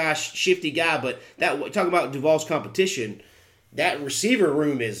 Smaller guy, shifty guy, but talking about Duvall's competition, that receiver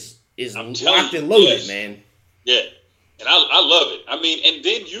room is locked and loaded, man. Yeah, and I love it. I mean, and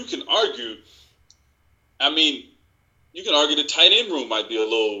then you can argue. I mean, you can argue the tight end room might be a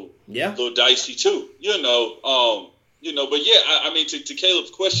little dicey too. But yeah, I mean, to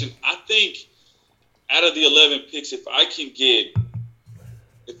Caleb's question, I think out of the 11 picks, if I can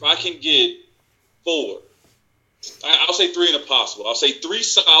get 4, I'll say 3 in a possible. I'll say 3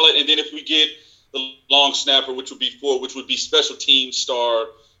 solid, and then if we get the long snapper, which would be 4, which would be special team star,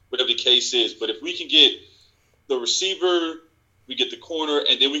 whatever the case is. But if we can get the receiver, we get the corner,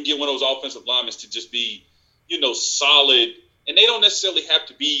 and then we can get one of those offensive linemen to just be, solid. And they don't necessarily have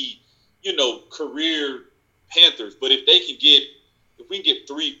to be, career Panthers. But if we can get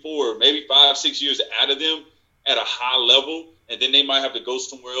 3, 4, maybe 5, 6 years out of them at a high level, and then they might have to go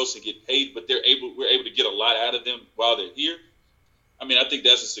somewhere else and get paid, but we're able to get a lot out of them while they're here. I mean, I think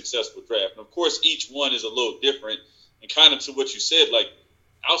that's a successful draft. And of course, each one is a little different. And kind of to what you said, like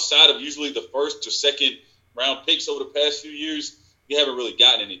outside of usually the 1st or 2nd round picks over the past few years, we haven't really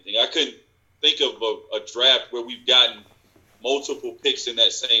gotten anything. I couldn't think of a draft where we've gotten multiple picks in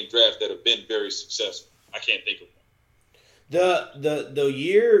that same draft that have been very successful. I can't think of one.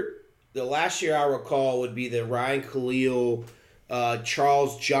 The last year I recall would be the Ryan Khalil,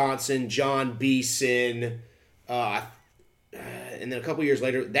 Charles Johnson, John Beeson, and then a couple years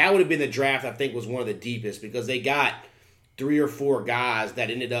later, that would have been the draft I think was one of the deepest because they got 3 or 4 guys that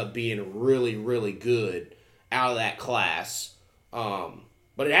ended up being really, really good out of that class.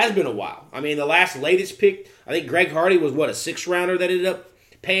 But it has been a while. I mean, the latest pick, I think Greg Hardy was, a 6th rounder that ended up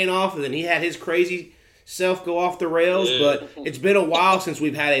paying off, and then he had his crazy self go off the rails. Yeah. But it's been a while since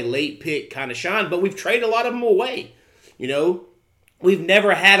we've had a late pick kind of shine. But we've traded a lot of them away. You know, we've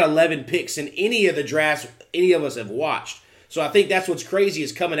never had 11 picks in any of the drafts any of us have watched. So I think that's what's crazy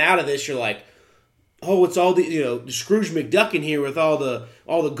is coming out of this, you're like, oh, it's all the, you know, the Scrooge McDuck in here with all the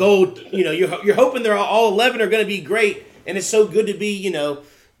gold. You know, you're hoping they're all 11 are going to be great, and it's so good to be, you know,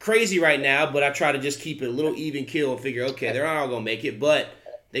 crazy right now. But I try to just keep it a little even keel and figure, okay, they're not all going to make it, but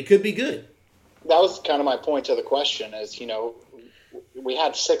they could be good. That was kind of my point to the question is, you know, we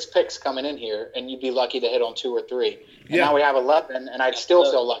had 6 picks coming in here, and you'd be lucky to hit on 2 or 3. And now we have 11, and I'd still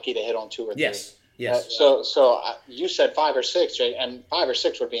feel lucky to hit on 2 or 3. Yes. Yes. So you said 5 or 6, Jay, and 5 or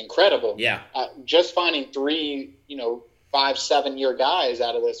 6 would be incredible. Yeah. Just finding 3, 5, 7-year guys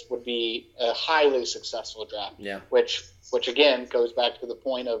out of this would be a highly successful draft. Yeah. Which again goes back to the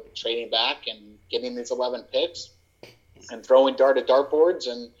point of trading back and getting these 11 picks and throwing dart at dartboards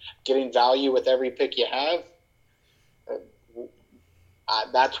and getting value with every pick you have.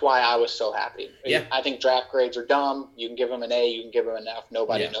 That's why I was so happy. Yeah. I think draft grades are dumb. You can give them an A, you can give them an F.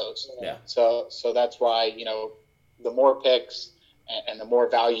 Nobody knows. Yeah. So that's why, the more picks and the more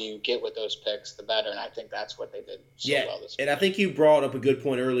value you get with those picks, the better. And I think that's what they did so well this week. And I think you brought up a good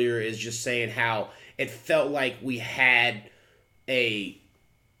point earlier is just saying how it felt like we had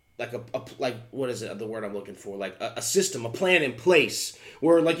what is it, the word I'm looking for? Like a system, a plan in place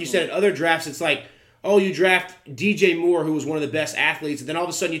where, like you said, in other drafts, it's like, oh, you draft DJ Moore, who was one of the best athletes, and then all of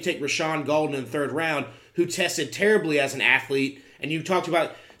a sudden you take Rashawn Golden in the 3rd round, who tested terribly as an athlete, and you talked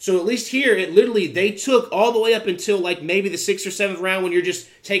about. So at least here, they took all the way up until like maybe the 6th or 7th round when you're just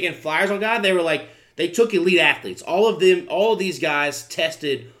taking flyers on guys. They took elite athletes. All of these guys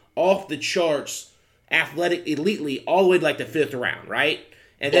tested off the charts, athletic, elitely, all the way to like the 5th round, right?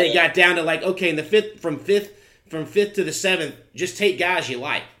 And then it got down to like, okay, in the 5th, from 5th to the 7th, just take guys you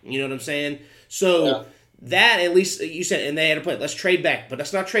like. You know what I'm saying? So that, at least you said, and they had a plan. Let's trade back, but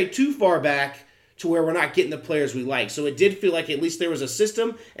let's not trade too far back to where we're not getting the players we like. So it did feel like at least there was a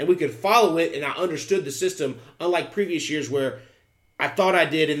system, and we could follow it, and I understood the system, unlike previous years where I thought I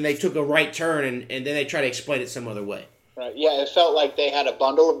did, and they took a right turn, and then they try to explain it some other way. Right. Yeah, it felt like they had a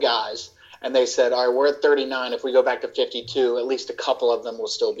bundle of guys, and they said, all right, we're at 39. If we go back to 52, at least a couple of them will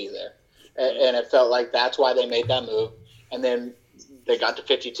still be there. And it felt like that's why they made that move. And then they got to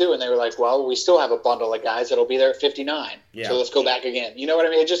 52, and they were like, well, we still have a bundle of guys that'll be there at 59. Yeah. So let's go back again. You know what I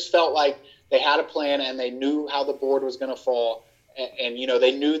mean? It just felt like they had a plan, and they knew how the board was going to fall. And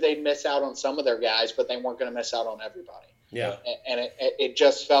they knew they'd miss out on some of their guys, but they weren't going to miss out on everybody. Yeah. And it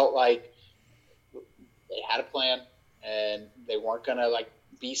just felt like they had a plan, and they weren't going to,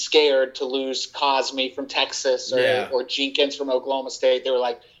 be scared to lose Cosme from Texas or Jenkins from Oklahoma State. They were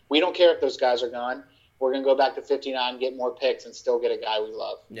like, we don't care if those guys are gone. We're going to go back to 59, get more picks, and still get a guy we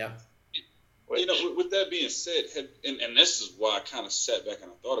love. Yeah. With that being said, and this is why I kind of sat back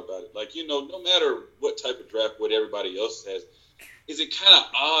and I thought about it. No matter what type of draft, what everybody else has, is it kind of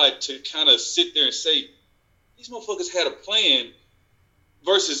odd to kind of sit there and say, these motherfuckers had a plan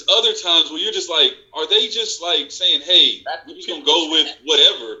versus other times where you're just like, are they just saying, hey, we're just going to go with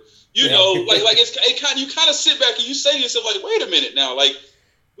whatever? You kind of sit back and you say to yourself, wait a minute now,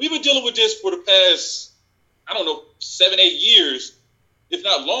 we've been dealing with this for the past, 7-8 years, if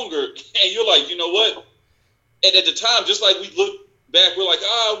not longer. And you're like, you know what? And at the time, just like we look back, we're like,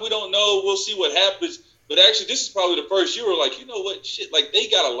 we don't know. We'll see what happens. But actually, this is probably the first year we're like, you know what? Shit, they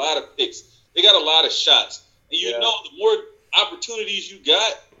got a lot of picks. They got a lot of shots. And the more opportunities you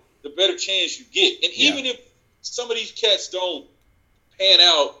got, the better chance you get. And even if some of these cats don't pan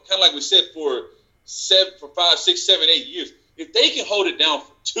out, kind of like we said, for 5, 6, 7, 8 years, if they can hold it down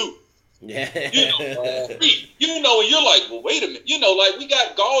for 2, 3, and you're like, well, wait a minute, we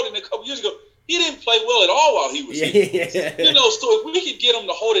got Golden a couple years ago. He didn't play well at all while he was here. So if we could get him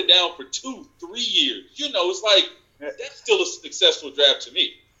to hold it down for 2, 3 years, it's like that's still a successful draft to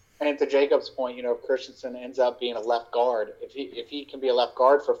me. And to Jacob's point, if Christensen ends up being a left guard, if he can be a left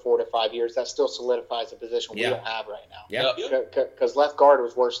guard for 4 to 5 years, that still solidifies a position we don't have right now. Yeah. Because left guard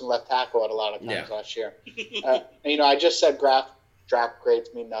was worse than left tackle at a lot of times last year. I just said draft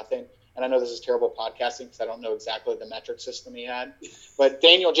grades mean nothing. And I know this is terrible podcasting because I don't know exactly the metric system he had. But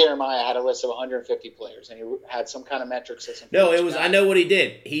Daniel Jeremiah had a list of 150 players, and he had some kind of metric system. No, it was. I know what he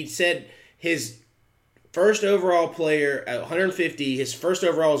did. He said his first overall player at 150. His first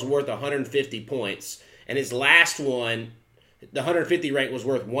overall was worth 150 points, and his last one, the 150 rank, was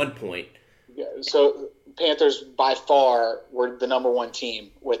worth 1 point. Yeah, so Panthers by far were the number 1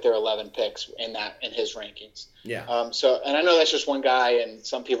 team with their 11 picks in his rankings. Yeah. And I know that's just one guy, and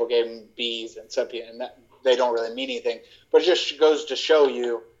some people gave him B's, and some people, they don't really mean anything. But it just goes to show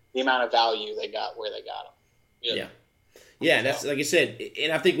you the amount of value they got where they got them. Yeah, that's like I said,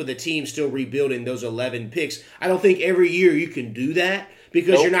 and I think with the team still rebuilding those 11 picks, I don't think every year you can do that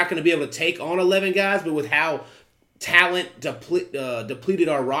because you're not going to be able to take on 11 guys. But with how talent depleted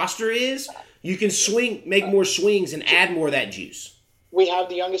our roster is, you can make more swings and add more of that juice. We have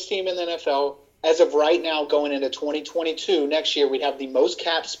the youngest team in the NFL. As of right now, going into 2022, next year, we'd have the most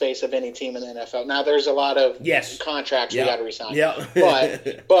cap space of any team in the NFL. Now, there's a lot of contracts we got to resign.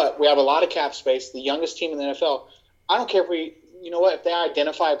 But we have a lot of cap space, the youngest team in the NFL. I don't care if if they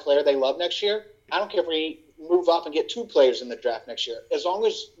identify a player they love next year, I don't care if we move up and get 2 players in the draft next year. As long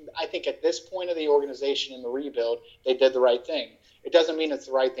as I think at this point of the organization in the rebuild, they did the right thing. It doesn't mean it's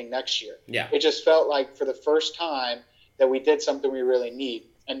the right thing next year. Yeah. It just felt like for the first time that we did something we really need.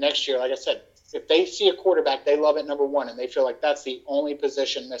 And next year, like I said, if they see a quarterback they love at number 1 and they feel like that's the only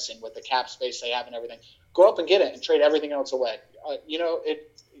position missing with the cap space they have and everything, go up and get it and trade everything else away.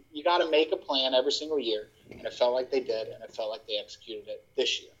 You got to make a plan every single year, and it felt like they did, and it felt like they executed it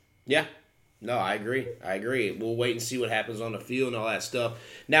this year. Yeah. No, I agree. We'll wait and see what happens on the field and all that stuff.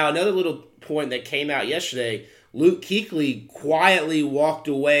 Now, another little point that came out yesterday, Luke Kuechly quietly walked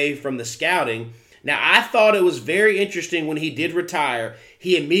away from the scouting. Now, I thought it was very interesting when he did retire.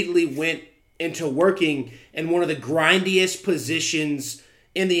 He immediately went into working in one of the grindiest positions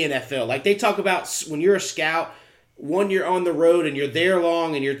in the NFL. Like they talk about when you're a scout, one, you're on the road and you're there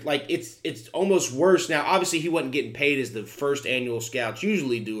long and you're like, it's almost worse. Now, obviously he wasn't getting paid as the first annual scouts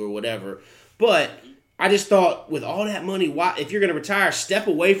usually do or whatever. But I just thought with all that money, why, if you're going to retire, step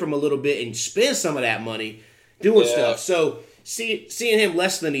away from a little bit and spend some of that money doing stuff. So seeing him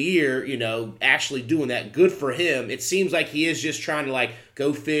less than a year, actually doing that, good for him. It seems like he is just trying to like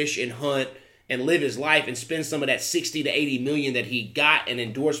go fish and hunt and live his life and spend some of that 60 to 80 million that he got in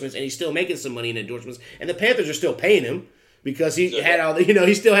endorsements, and he's still making some money in endorsements. And the Panthers are still paying him because he had all the,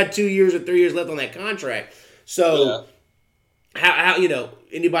 he still had 2 years or 3 years left on that contract. So how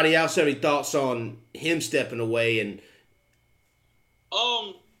anybody else have any thoughts on him stepping away? And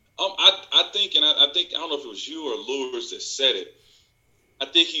I think I don't know if it was you or Lewis that said it. I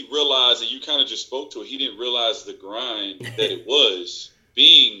think he realized, and you kind of just spoke to it, he didn't realize the grind that it was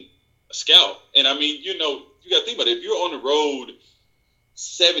being a scout. And I mean, you got to think about it. If you're on the road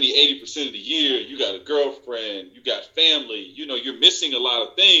 70-80% of the year, you got a girlfriend, you got family, you're missing a lot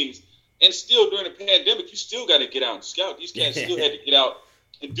of things. And still during the pandemic, you still got to get out and scout. These guys still had to get out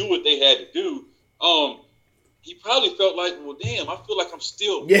and do what they had to do. He probably felt like, well, damn, I feel like I'm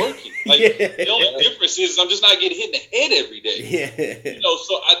still working. Like the only difference is I'm just not getting hit in the head every day.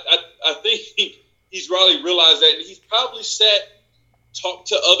 So I think he's probably realized that, and he's probably talked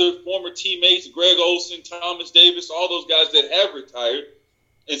to other former teammates, Greg Olsen, Thomas Davis, all those guys that have retired,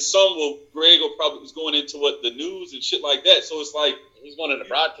 and Greg probably was going into the news and shit like that. So it's like he's going into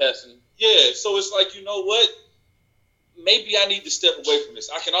broadcasting. Yeah, so it's like, you know what? Maybe I need to step away from this.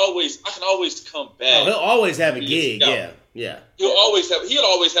 I can always come back. Oh, he'll always have a gig. Yeah. He'll always have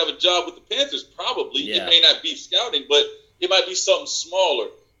a job with the Panthers. Probably it may not be scouting, but it might be something smaller.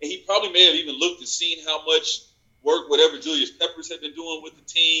 And he probably may have even looked and seen how much work whatever Julius Peppers had been doing with the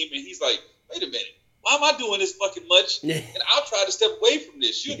team, and he's like, wait a minute, why am I doing this fucking much? And I'll try to step away from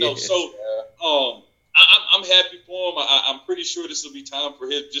this, So I'm happy for him. I'm pretty sure this will be time for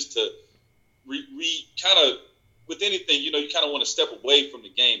him just to kind of, with anything, you kind of want to step away from the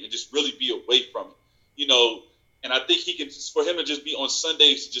game and just really be away from it, And I think for him to just be on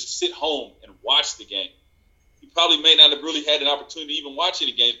Sundays to just sit home and watch the game. He probably may not have really had an opportunity to even watch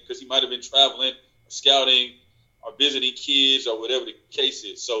any games because he might have been traveling, or scouting, or visiting kids, or whatever the case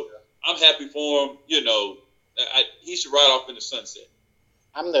is. So I'm happy for him. He should ride off in the sunset.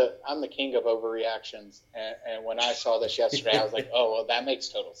 I'm the king of overreactions, and when I saw this yesterday, I was like, oh well, that makes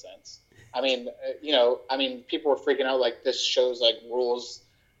total sense. I mean, people were freaking out like this shows like rules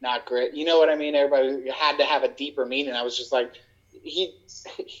not great. You know what I mean? Everybody had to have a deeper meaning. I was just like,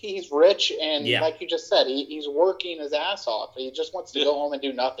 he's rich, and like you just said, he's working his ass off. He just wants to go home and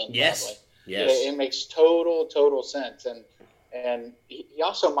do nothing. Yes. Probably. Yes. It makes total sense, and he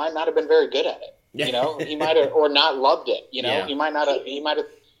also might not have been very good at it. He might have or not loved it. He might not have.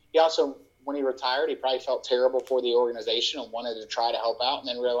 He also, when he retired, he probably felt terrible for the organization and wanted to try to help out, and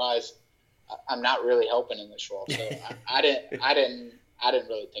then realized I'm not really helping in this role. So I didn't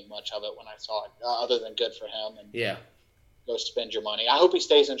really think much of it when I saw it, other than good for him and go spend your money. I hope he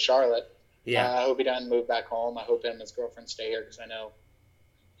stays in Charlotte. I hope he doesn't move back home. I hope him and his girlfriend stay here because I know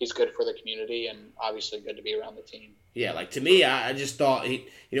he's good for the community and obviously good to be around the team. Yeah, like to me, I just thought, when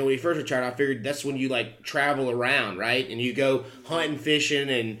he first retired, I figured that's when you like travel around, right? And you go hunting, fishing,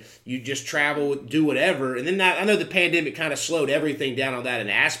 and you just travel, do whatever. And then I know the pandemic kind of slowed everything down on that in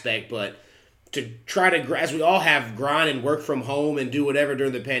aspect, but to try to, as we all have, grind and work from home and do whatever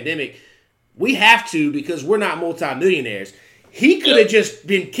during the pandemic, we have to because we're not multimillionaires. He could have just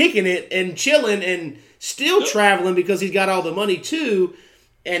been kicking it and chilling and still traveling because he's got all the money too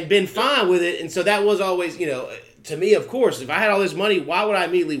and been fine with it. And so that was always, to me, of course, if I had all this money, why would I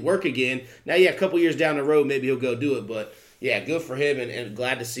immediately work again? Now, a couple years down the road, maybe he'll go do it. But, yeah, good for him and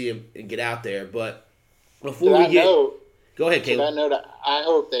glad to see him get out there. But before we get – go ahead, Kaleb. I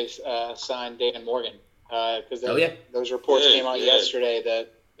hope they sign Dan Morgan because those reports came out yesterday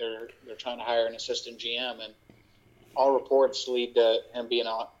that they're trying to hire an assistant GM. And all reports lead to him being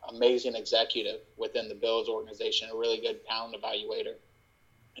an amazing executive within the Bills organization, a really good talent evaluator.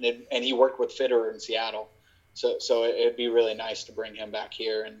 And he worked with Fitterer in Seattle. So it'd be really nice to bring him back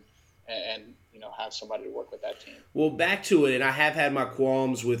here and have somebody to work with that team. Well, back to it, and I have had my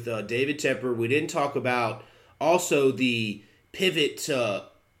qualms with David Tepper. We didn't talk about also the pivot to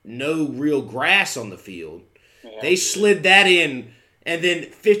no real grass on the field. Yeah. They slid that in, and then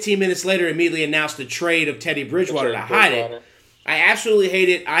 15 minutes later immediately announced the trade of Teddy Bridgewater to hide it. I absolutely hate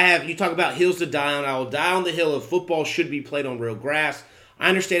it. You talk about hills to die on. I will die on the hill of football should be played on real grass. I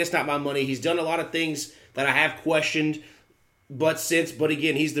understand it's not my money. He's done a lot of things that I have questioned, but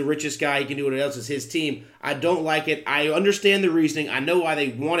again, he's the richest guy. He can do what else. It's his team. I don't like it. I understand the reasoning. I know why they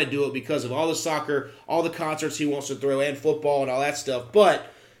want to do it because of all the soccer, all the concerts he wants to throw, and football and all that stuff. But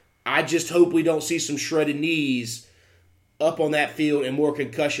I just hope we don't see some shredded knees up on that field and more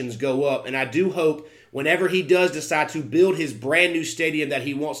concussions go up. And I do hope whenever he does decide to build his brand new stadium that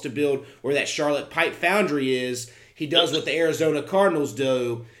he wants to build where that Charlotte Pipe Foundry is, he does what the Arizona Cardinals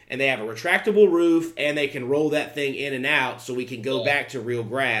do, and they have a retractable roof, and they can roll that thing in and out so we can go back to real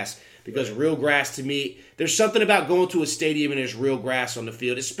grass. Because real grass, to me, there's something about going to a stadium and there's real grass on the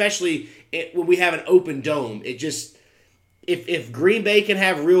field, especially when we have an open dome. It just, if Green Bay can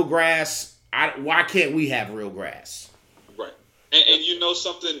have real grass, why can't we have real grass? Right. And you know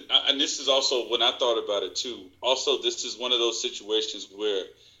something, and this is also when I thought about it too. Also, this is one of those situations where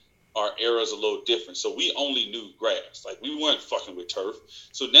our era is a little different. So we only knew grass. Like, we weren't fucking with turf.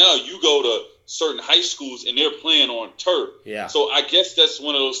 So now you go to certain high schools and they're playing on turf. Yeah. So I guess that's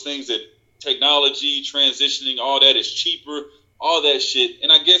one of those things that technology, transitioning, all that is cheaper, all that shit.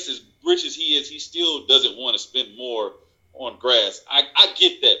 And I guess as rich as he is, he still doesn't want to spend more on grass. I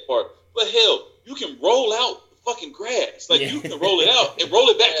get that part. But hell, you can roll out the fucking grass. Like, you can roll it out and roll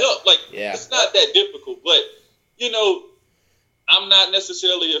it back up. Like, it's not that difficult. But, I'm not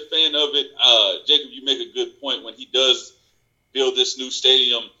necessarily a fan of it. Jacob, you make a good point when he does build this new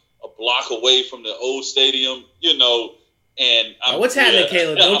stadium a block away from the old stadium, and what's happening,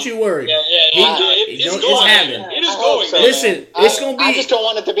 Kaleb? Don't you worry. It's happening. It is going there. Listen, it's going to be. I just don't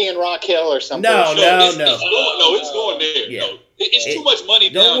want it to be in Rock Hill or something. No. It's going there. Yeah. No. It's too much money.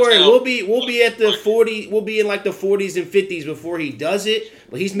 Don't worry, we'll be at the 40. We'll be in like the 40s and 50s before he does it.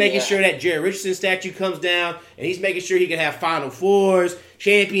 But he's making sure that Jerry Richardson statue comes down, and he's making sure he can have Final Fours,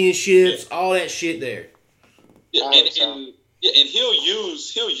 championships, all that shit there. Yeah, and he'll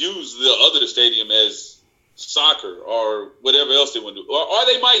use the other stadium as soccer or whatever else they want to do, or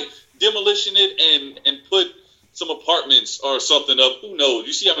they might demolition it and put some apartments or something up. Who knows?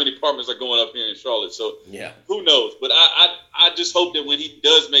 You see how many apartments are going up here in Charlotte, so who knows? But I just hope that when he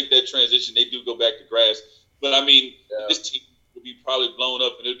does make that transition, they do go back to grass. But I mean, this team will be probably blown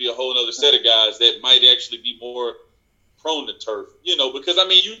up, and it'll be a whole other set of guys that might actually be more prone to turf. Because I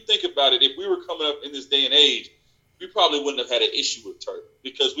mean, you think about it. If we were coming up in this day and age, we probably wouldn't have had an issue with turf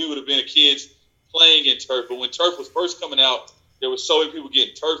because we would have been kids playing in turf. But when turf was first coming out, there were so many people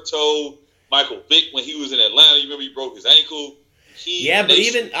getting turf toe. Michael Vick, when he was in Atlanta, you remember he broke his ankle. But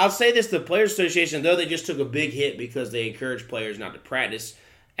even, I'll say this, the Players Association, though they just took a big hit because they encouraged players not to practice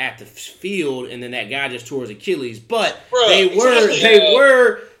at the field, and then that guy just tore his Achilles. But they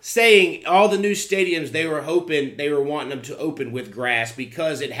were saying all the new stadiums, they were wanting them to open with grass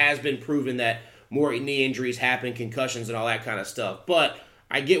because it has been proven that more knee injuries happen, concussions, and all that kind of stuff. But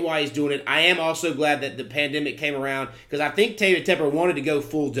I get why he's doing it. I am also glad that the pandemic came around because I think David Tepper wanted to go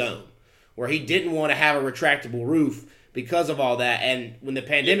full dome, where he didn't want to have a retractable roof because of all that. And when the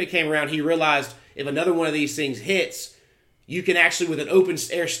pandemic came around, he realized if another one of these things hits, you can actually, with an open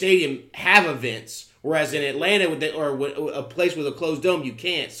air stadium, have events. Whereas in Atlanta, or a place with a closed dome, you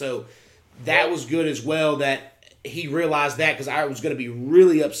can't. So that was good as well that he realized that, because I was going to be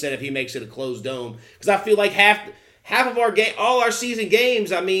really upset if he makes it a closed dome. Because I feel like half half of all our season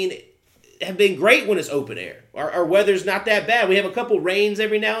games, I mean, have been great when it's open air. Our weather's not that bad. We have a couple rains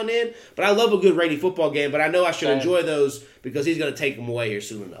every now and then, but I love a good rainy football game. But I know I should enjoy those because he's going to take them away here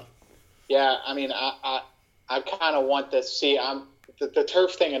soon enough. Yeah, I mean, I kind of want to see. The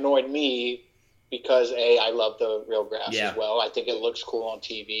turf thing annoyed me because I love the real grass as well. I think it looks cool on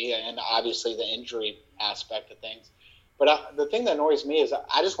TV, and obviously the injury aspect of things. But the thing that annoys me is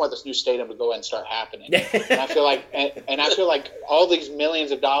I just want this new stadium to go ahead and start happening. And I feel like, and I feel like all these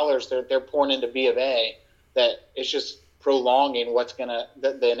millions of dollars they're pouring into B of A, that it's just prolonging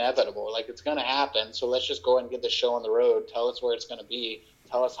the inevitable. Like, it's gonna happen. So let's just go ahead and get the show on the road. Tell us where it's gonna be.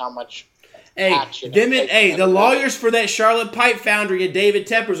 Tell us how much. The lawyers for that Charlotte Pipe Foundry and David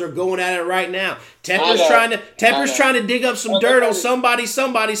Teppers are going at it right now. Teppers trying to dig up some dirt on somebody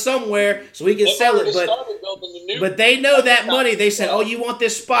somewhere so he can sell it. But they know that money. They said, "Oh, you want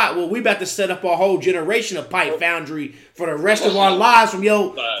this spot? Well, we about to set up a whole generation of pipe foundry for the rest of our lives from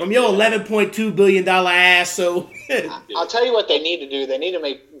your $11.2 billion ass." So I'll tell you what they need to do. They need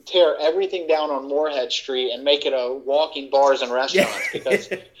to tear everything down on Moorhead Street and make it a walking bars and restaurants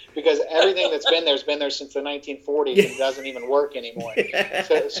because everything that's been there has been there since the 1940s and doesn't even work anymore.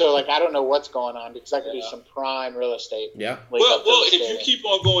 So like, I don't know what's going on because that could be some prime real estate. Yeah. Well, if you keep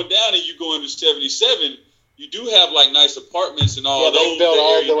on going down and you go into 77, you do have like nice apartments and all. Yeah, they built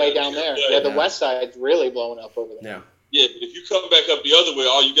all the way down there. Yeah, the west side's really blowing up over there. Yeah. Yeah, but if you come back up the other way,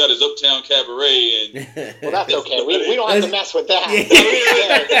 all you got is Uptown Cabaret, and well, that's okay. We don't have to mess with that.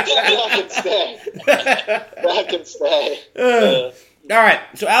 That can stay. All right.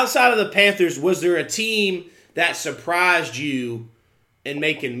 So outside of the Panthers, was there a team that surprised you in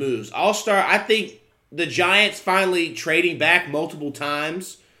making moves? I think the Giants finally trading back multiple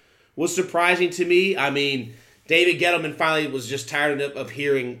times was surprising to me. I mean, David Gettleman finally was just tired of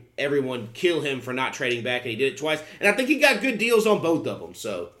hearing everyone kill him for not trading back, and he did it twice. And I think he got good deals on both of them.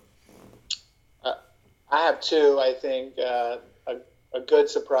 So, I have two. I think a good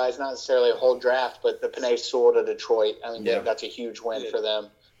surprise, not necessarily a whole draft, but the Penei Sewell to Detroit. I mean, that's a huge win for them,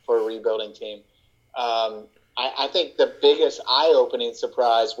 for a rebuilding team. I think the biggest eye-opening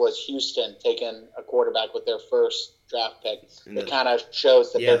surprise was Houston taking a quarterback with their first draft pick. It kind of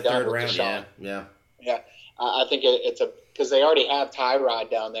shows that they're done with Deshaun. Yeah. I think it's because they already have Tyrod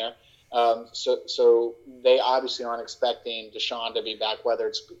down there, so they obviously aren't expecting Deshaun to be back, whether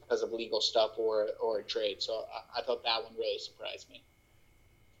it's because of legal stuff or a trade. So I thought that one really surprised me.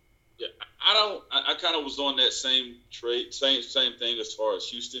 Yeah, I kind of was on that same thing as far as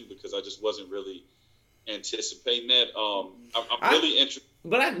Houston because I just wasn't really anticipating that. I'm really interested.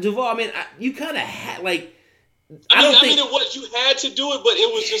 But Duvall, I mean, you kind of had like. I mean, it was you had to do it, but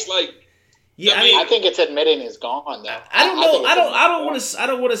it was just like. Yeah, I think it's admitting he's gone though. I don't know. I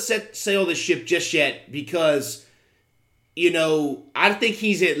don't want to sail the ship just yet because, I think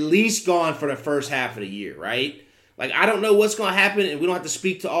he's at least gone for the first half of the year, right? Like, I don't know what's going to happen, and we don't have to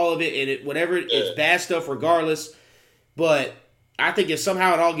speak to all of it, and it's bad stuff regardless. But I think if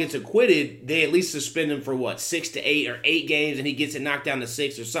somehow it all gets acquitted, they at least suspend him for 6 to 8 or 8 games, and he gets it knocked down to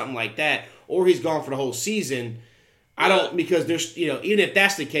 6 or something like that, or he's gone for the whole season. I don't, because there's, even if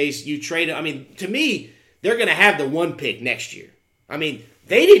that's the case, you trade him. I mean, to me, they're going to have the 1 pick next year. I mean,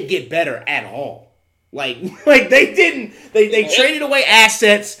 they didn't get better at all. Like they didn't. They traded away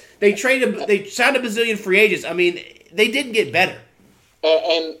assets. They signed a bazillion free agents. I mean, they didn't get better.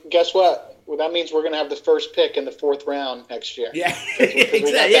 And guess what? Well, that means we're going to have the first pick in the 4th round next year. Yeah,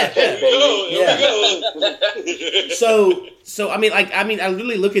 exactly. So I mean, I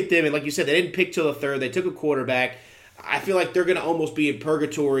literally look at them and, like you said, they didn't pick till the 3rd. They took a quarterback. I feel like they're going to almost be in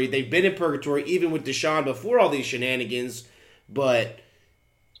purgatory. They've been in purgatory even with Deshaun before all these shenanigans. But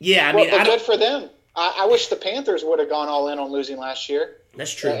yeah, good for them. I wish the Panthers would have gone all in on losing last year.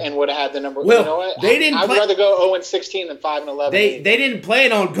 That's true. And would have had the number. Well, you know what? I'd rather go 0-16 than 5-11. They didn't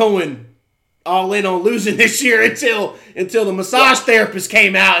plan on going all in on losing this year until the massage therapist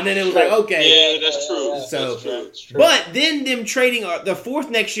came out, and then it was like, okay. Yeah, that's true. That's true. But then them trading the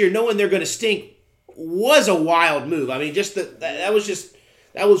 4th next year, knowing they're going to stink, was a wild move. I mean,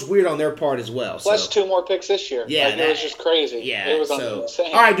 that was weird on their part as well. Plus 2 more picks this year. Yeah, it was just crazy. Yeah, it was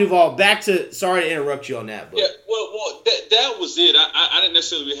insane. All right, Duvall, back to. Sorry to interrupt you on that. But. Yeah, well, that was it. I didn't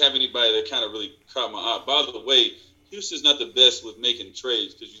necessarily have anybody that kind of really caught my eye. By the way, Houston's not the best with making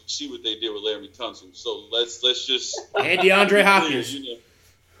trades because you see what they did with Laremy Tunsil. So let's just and DeAndre Hopkins.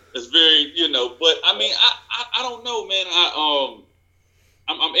 It's very But I mean, I don't know, man.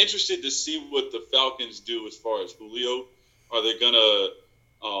 I'm interested to see what the Falcons do as far as Julio. Are they gonna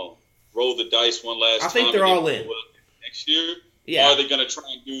roll the dice one last time? I think they're all in next year. Yeah. Or are they gonna try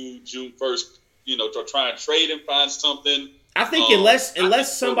and do June 1st try and trade and find something. I think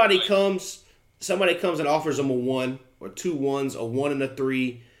unless somebody comes and offers them a 1 or 2 1s, a 1 and a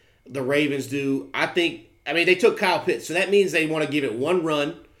 3, the Ravens do. They took Kyle Pitts, so that means they want to give it one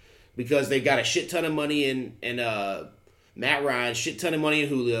run because they got a shit ton of money in Matt Ryan, shit ton of money in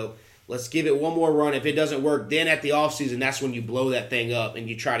Julio. Let's give it one more run. If it doesn't work, then at the offseason, that's when you blow that thing up and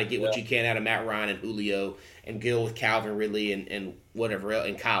you try to get what you can out of Matt Ryan and Julio and go with Calvin Ridley and whatever else,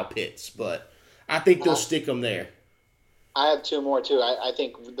 and Kyle Pitts. But I think they'll stick them there. I have 2 more, too. I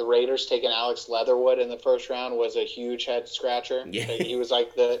think the Raiders taking Alex Leatherwood in the first round was a huge head scratcher. Yeah. He was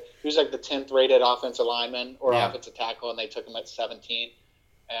like the 10th rated offensive lineman or offensive tackle, and they took him at 17.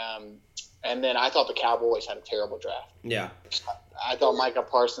 And then I thought the Cowboys had a terrible draft. Yeah. I thought Micah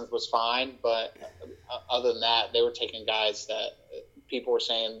Parsons was fine, but other than that, they were taking guys that people were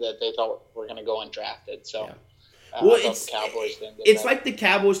saying that they thought were going to go undrafted. So, it's the Cowboys didn't get it's that. like the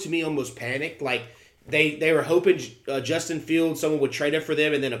Cowboys to me almost panicked. Like they were hoping Justin Fields, someone would trade it for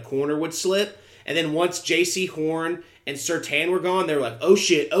them, and then a corner would slip. And then once J.C. Horn and Surtain were gone, they were like, oh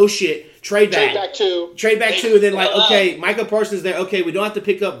shit, trade back. Trade back two. And then okay, Michael Parsons there. Okay, we don't have to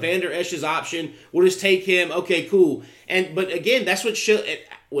pick up Van Der Esch's option. We'll just take him. Okay, cool. But again, that's what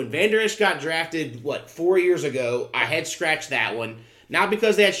when Van Der Esch got drafted, 4 years ago, I had scratched that one. Not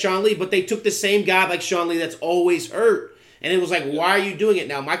because they had Sean Lee, but they took the same guy like Sean Lee that's always hurt. And it was like, why are you doing it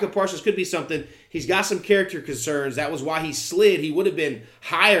now? Michael Parsons could be something. He's got some character concerns. That was why he slid. He would have been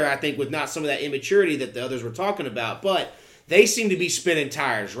higher, I think, with not some of that immaturity that the others were talking about. But they seem to be spinning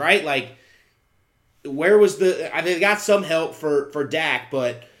tires, right? Like, where was they got some help for Dak,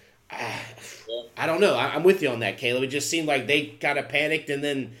 but I don't know. I'm with you on that, Caleb. It just seemed like they kind of panicked, and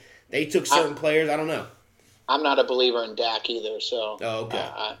then they took certain players. I don't know. I'm not a believer in Dak either, so okay.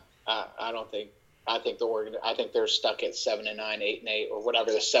 I don't think. I think they're stuck at 7-9, 8-8, or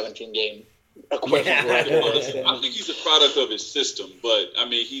whatever the 17-game equivalent record is. I think he's a product of his system, but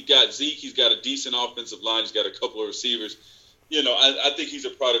he got Zeke. He's got a decent offensive line. He's got a couple of receivers. I think he's a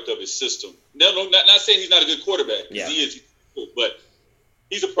product of his system. No, not saying he's not a good quarterback. Yeah. He is, but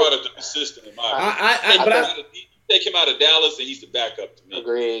he's a product of his system. In my opinion. Take him out of Dallas, and he's the backup to me.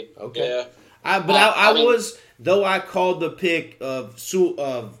 Agreed. Okay. Yeah. I called the pick of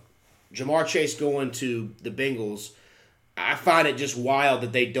Jamar Chase going to the Bengals, I find it just wild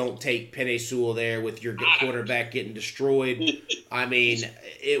that they don't take Penei Sewell there with your quarterback getting destroyed.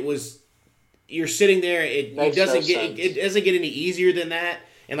 You're sitting there. It doesn't get any easier than that.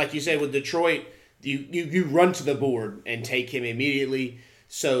 And like you said with Detroit, you run to the board and take him immediately.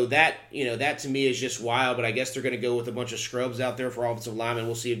 So that to me is just wild. But I guess they're going to go with a bunch of scrubs out there for offensive linemen.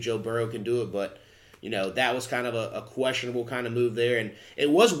 We'll see if Joe Burrow can do it, but. That was kind of a questionable kind of move there. And it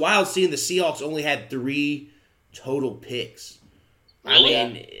was wild seeing the Seahawks only had 3 total picks.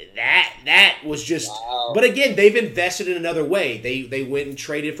 That was just – But again, they've invested in another way. They went and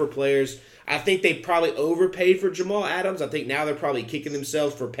traded for players. I think they probably overpaid for Jamal Adams. I think now they're probably kicking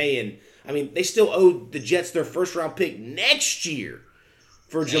themselves for paying – they still owe the Jets their first-round pick next year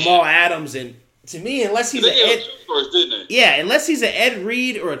for Jamal Adams. And to me, unless he's unless he's an Ed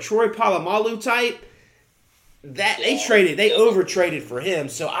Reed or a Troy Polamalu type – they over-traded for him,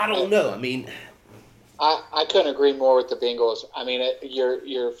 so I don't know. I couldn't agree more with the Bengals.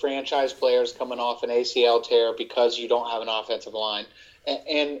 Your franchise players coming off an ACL tear because you don't have an offensive line.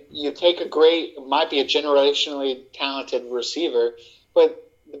 And you take might be a generationally talented receiver,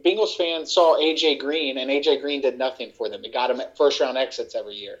 but the Bengals fans saw A.J. Green, and A.J. Green did nothing for them. It got him first-round exits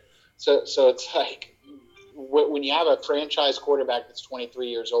every year. So it's like when you have a franchise quarterback that's 23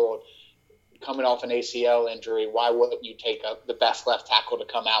 years old, coming off an ACL injury, why wouldn't you take the best left tackle to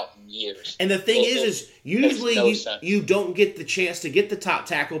come out in years? And the thing is usually you don't get the chance to get the top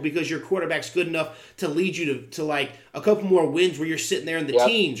tackle because your quarterback's good enough to lead you to like a couple more wins where you're sitting there in the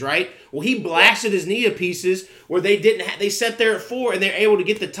teens, right? Well, he blasted his knee to pieces where they sat there at 4 and they're able to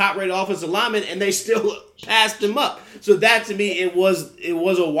get the top-rated offensive lineman and they still passed him up. So that to me, it was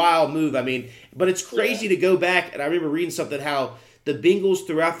a wild move. But it's crazy to go back, and I remember reading something how the Bengals,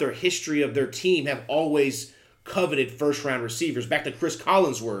 throughout their history of their team, have always coveted first-round receivers, back to Chris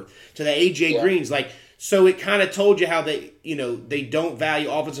Collinsworth, to the A.J. Greens. So it kind of told you how they don't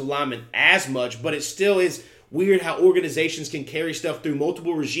value offensive linemen as much, but it still is weird how organizations can carry stuff through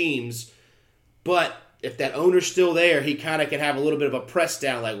multiple regimes. But if that owner's still there, he kind of can have a little bit of a press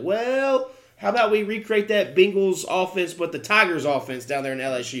down, how about we recreate that Bengals offense, but the Tigers offense down there in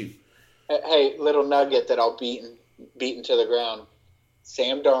LSU? Hey, little nugget that I'll beaten to the ground.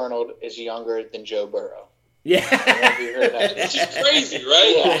 Sam Darnold is younger than Joe Burrow. Yeah. Which is crazy,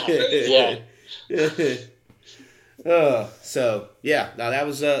 right? Yeah.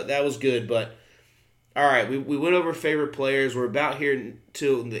 That was good, but All right, we went over favorite players. We're about here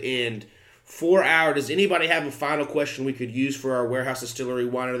till the end. 4 hour. Does anybody have a final question we could use for our Warehouse Distillery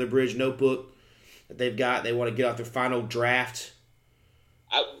Wine Under the Bridge notebook that they've got? They want to get off their final draft.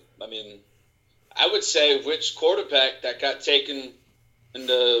 I mean, I would say which quarterback that got taken in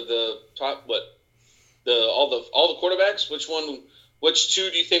the top all the quarterbacks. Which two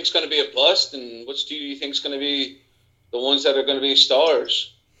do you think is going to be a bust, and which two do you think is going to be the ones that are going to be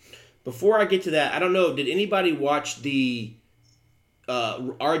stars? Before I get to that, I don't know. Did anybody watch the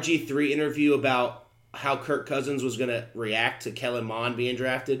RG3 interview about how Kirk Cousins was going to react to Kellen Mond being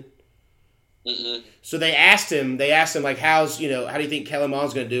drafted? Mm-mm. So they asked him like, how do you think Kellen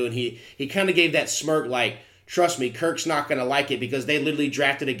Mond's going to do? And he kind of gave that smirk like, trust me, Kirk's not going to like it because they literally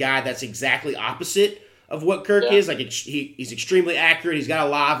drafted a guy that's exactly opposite of what Kirk is. Like he's extremely accurate. He's got a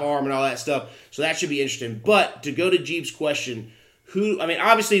live arm and all that stuff. So that should be interesting. But to go to Jeebs' question,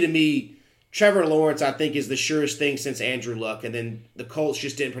 obviously to me, Trevor Lawrence, I think, is the surest thing since Andrew Luck. And then the Colts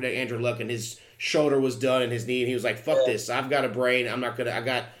just didn't protect Andrew Luck, and his shoulder was done and his knee. And he was like, fuck this. I've got a brain. I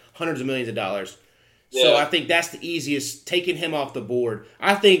got hundreds of millions of dollars. Yeah. So I think that's the easiest, taking him off the board.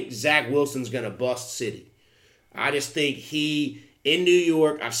 I think Zach Wilson's going to bust City. I just think in New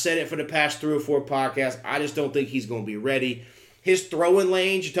York, I've said it for the past 3 or 4 podcasts, I just don't think he's going to be ready. His throwing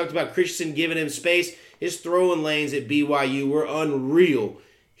lanes, you talked about Christensen giving him space. His throwing lanes at BYU were unreal.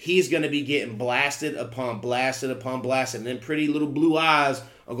 He's going to be getting blasted upon blasted upon blasted. And then pretty little blue eyes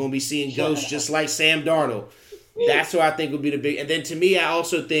are going to be seeing ghosts just like Sam Darnold. That's what I think would be the big. And then to me, I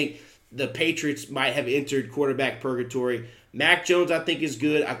also think the Patriots might have entered quarterback purgatory. Mac Jones, I think, is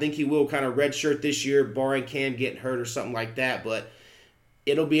good. I think he will kind of redshirt this year, barring Cam getting hurt or something like that. But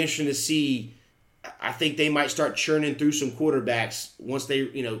it'll be interesting to see. I think they might start churning through some quarterbacks once they,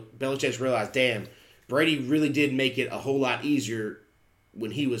 Belichick's realized, damn, Brady really did make it a whole lot easier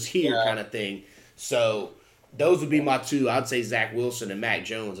when he was here kind of thing. So those would be my two. I'd say Zach Wilson and Mac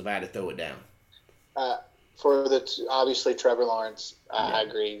Jones if I had to throw it down. Obviously Trevor Lawrence, I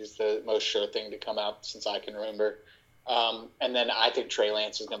agree, is the most sure thing to come out since I can remember. And then I think Trey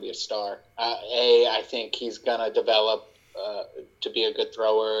Lance is going to be a star. I think he's going to develop to be a good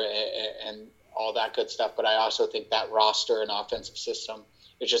thrower and all that good stuff. But I also think that roster and offensive system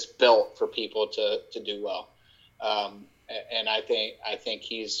is just built for people to do well. And I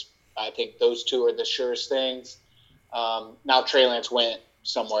think those two are the surest things. Now Trey Lance went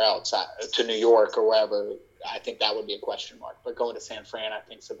somewhere else, to New York or wherever. I think that would be a question mark. But going to San Fran, I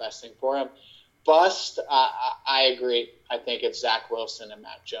think is the best thing for him. Bust, I agree. I think it's Zach Wilson and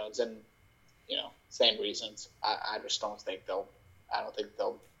Mac Jones, and same reasons. I just don't think they'll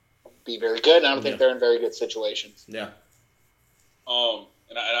be very good, and I don't think they're in very good situations. Yeah.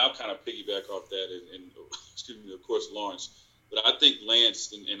 And I'll kind of piggyback off that, and of course, Lawrence. But I think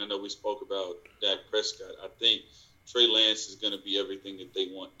Lance, and I know we spoke about Dak Prescott, I think Trey Lance is going to be everything that they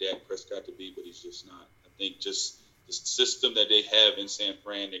want Dak Prescott to be, but he's just not. I think just the system that they have in San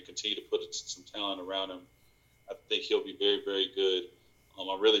Fran, they continue to put some talent around him. I think he'll be very, very good.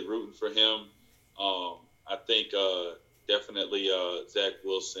 I'm really rooting for him. I think definitely Zach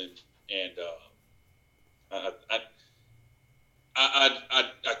Wilson, and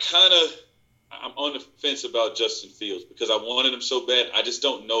I'm on the fence about Justin Fields because I wanted him so bad. I just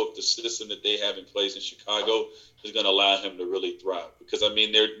don't know if the system that they have in place in Chicago is going to allow him to really thrive. Because,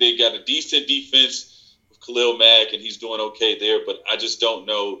 they got a decent defense with Khalil Mack, and he's doing okay there. But I just don't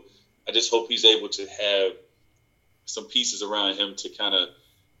know. I just hope he's able to have some pieces around him to kind of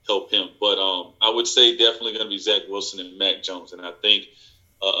help him. But I would say definitely going to be Zach Wilson and Mac Jones. And I think,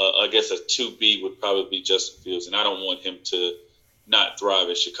 I guess a 2B would probably be Justin Fields. And I don't want him to not thrive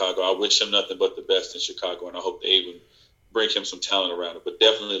in Chicago. I wish him nothing but the best in Chicago, and I hope they even bring him some talent around it. But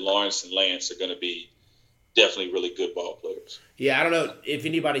definitely Lawrence and Lance are going to be definitely really good ball players. Yeah, I don't know if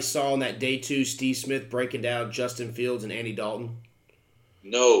anybody saw on that day 2 Steve Smith breaking down Justin Fields and Andy Dalton.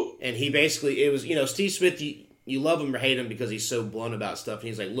 No. And he basically, it was, Steve Smith, you love him or hate him because he's so blunt about stuff. And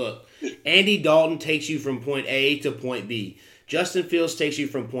he's like, look, Andy Dalton takes you from point A to point B. Justin Fields takes you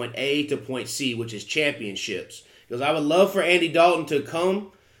from point A to point C, which is championships. Because I would love for Andy Dalton to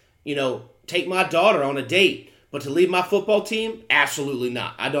come, take my daughter on a date. But to leave my football team, absolutely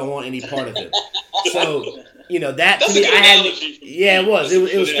not. I don't want any part of it. So, that to me, it was.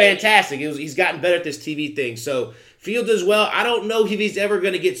 It was fantastic. He's gotten better at this TV thing. So, Fields as well. I don't know if he's ever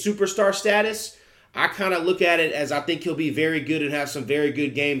going to get superstar status. I kind of look at it as I think he'll be very good and have some very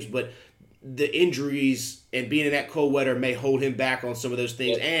good games. But the injuries and being in that cold weather may hold him back on some of those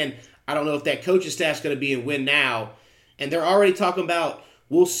things. Yeah. And I don't know if that coaching staff's going to be in win now. And they're already talking about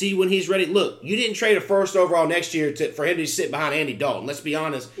We'll see when he's ready. Look, you didn't trade a first overall next year for him to sit behind Andy Dalton. Let's be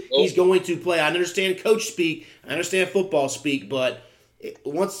honest. He's going to play. I understand coach speak. I understand football speak. But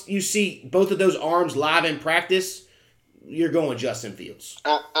once you see both of those arms live in practice, you're going Justin Fields.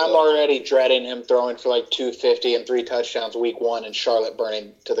 I'm already dreading him throwing for like 250 and 3 touchdowns week 1 and Charlotte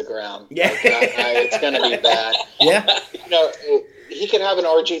burning to the ground. Yeah. Like, it's going to be bad. Yeah. He could have an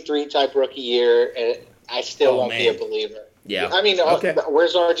RG3 type rookie year, and I still won't be a believer. Yeah. I mean,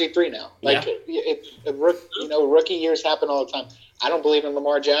 where's RG3 now? Like, rookie years happen all the time. I don't believe in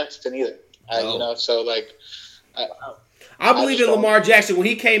Lamar Jackson either. I believe in Lamar Jackson when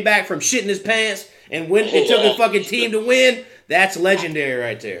he came back from shitting his pants and took a fucking team to win. That's legendary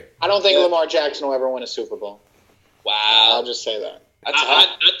right there. I don't think Lamar Jackson will ever win a Super Bowl. Wow. I'll just say that.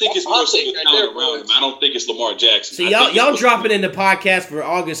 I think it's more so the talent around him. I don't think it's Lamar Jackson. See, y'all dropping in the podcast for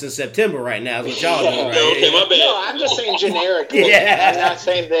August and September right now is what y'all doing right Okay, my bad. No, I'm just saying generically. Yeah. I'm not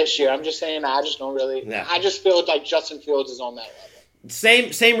saying this year. I'm just saying I just don't really. Yeah. I just feel like Justin Fields is on that level.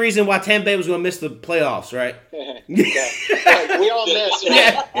 Same reason why Tampa Bay was going to miss the playoffs, right? Yeah. Like, we all miss.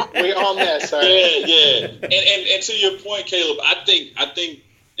 Right? Yeah. We all miss. Right? Yeah. And to your point, Caleb, I think,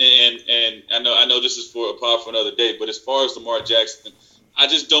 and I know this is for a pod for another day, but as far as Lamar Jackson, I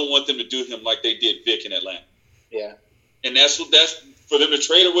just don't want them to do him like they did Vic in Atlanta. Yeah. And that's for them to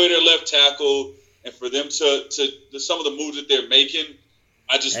trade away their left tackle and for them to some of the moves that they're making.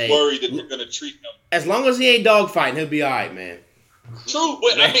 I just worry that they're going to treat him. As long as he ain't dogfighting, he'll be all right, man. True,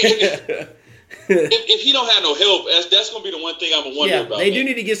 but I mean, if he don't have no help, that's going to be the one thing I'm going to wonder about. They do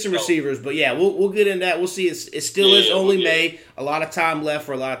need to get some receivers, but we'll get into that. We'll see. It still is only May. A lot of time left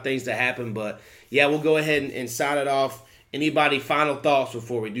for a lot of things to happen, but we'll go ahead and sign it off. Anybody final thoughts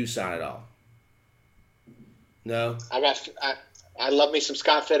before we do sign it off? No? I love me some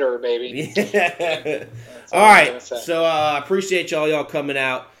Scott Fitterer, baby. All right. So I appreciate y'all coming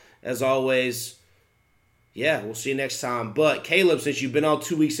out as always. Yeah, we'll see you next time. But Caleb, since you've been on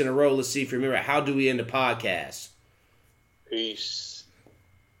 2 weeks in a row, let's see if you remember. How do we end the podcast? Peace.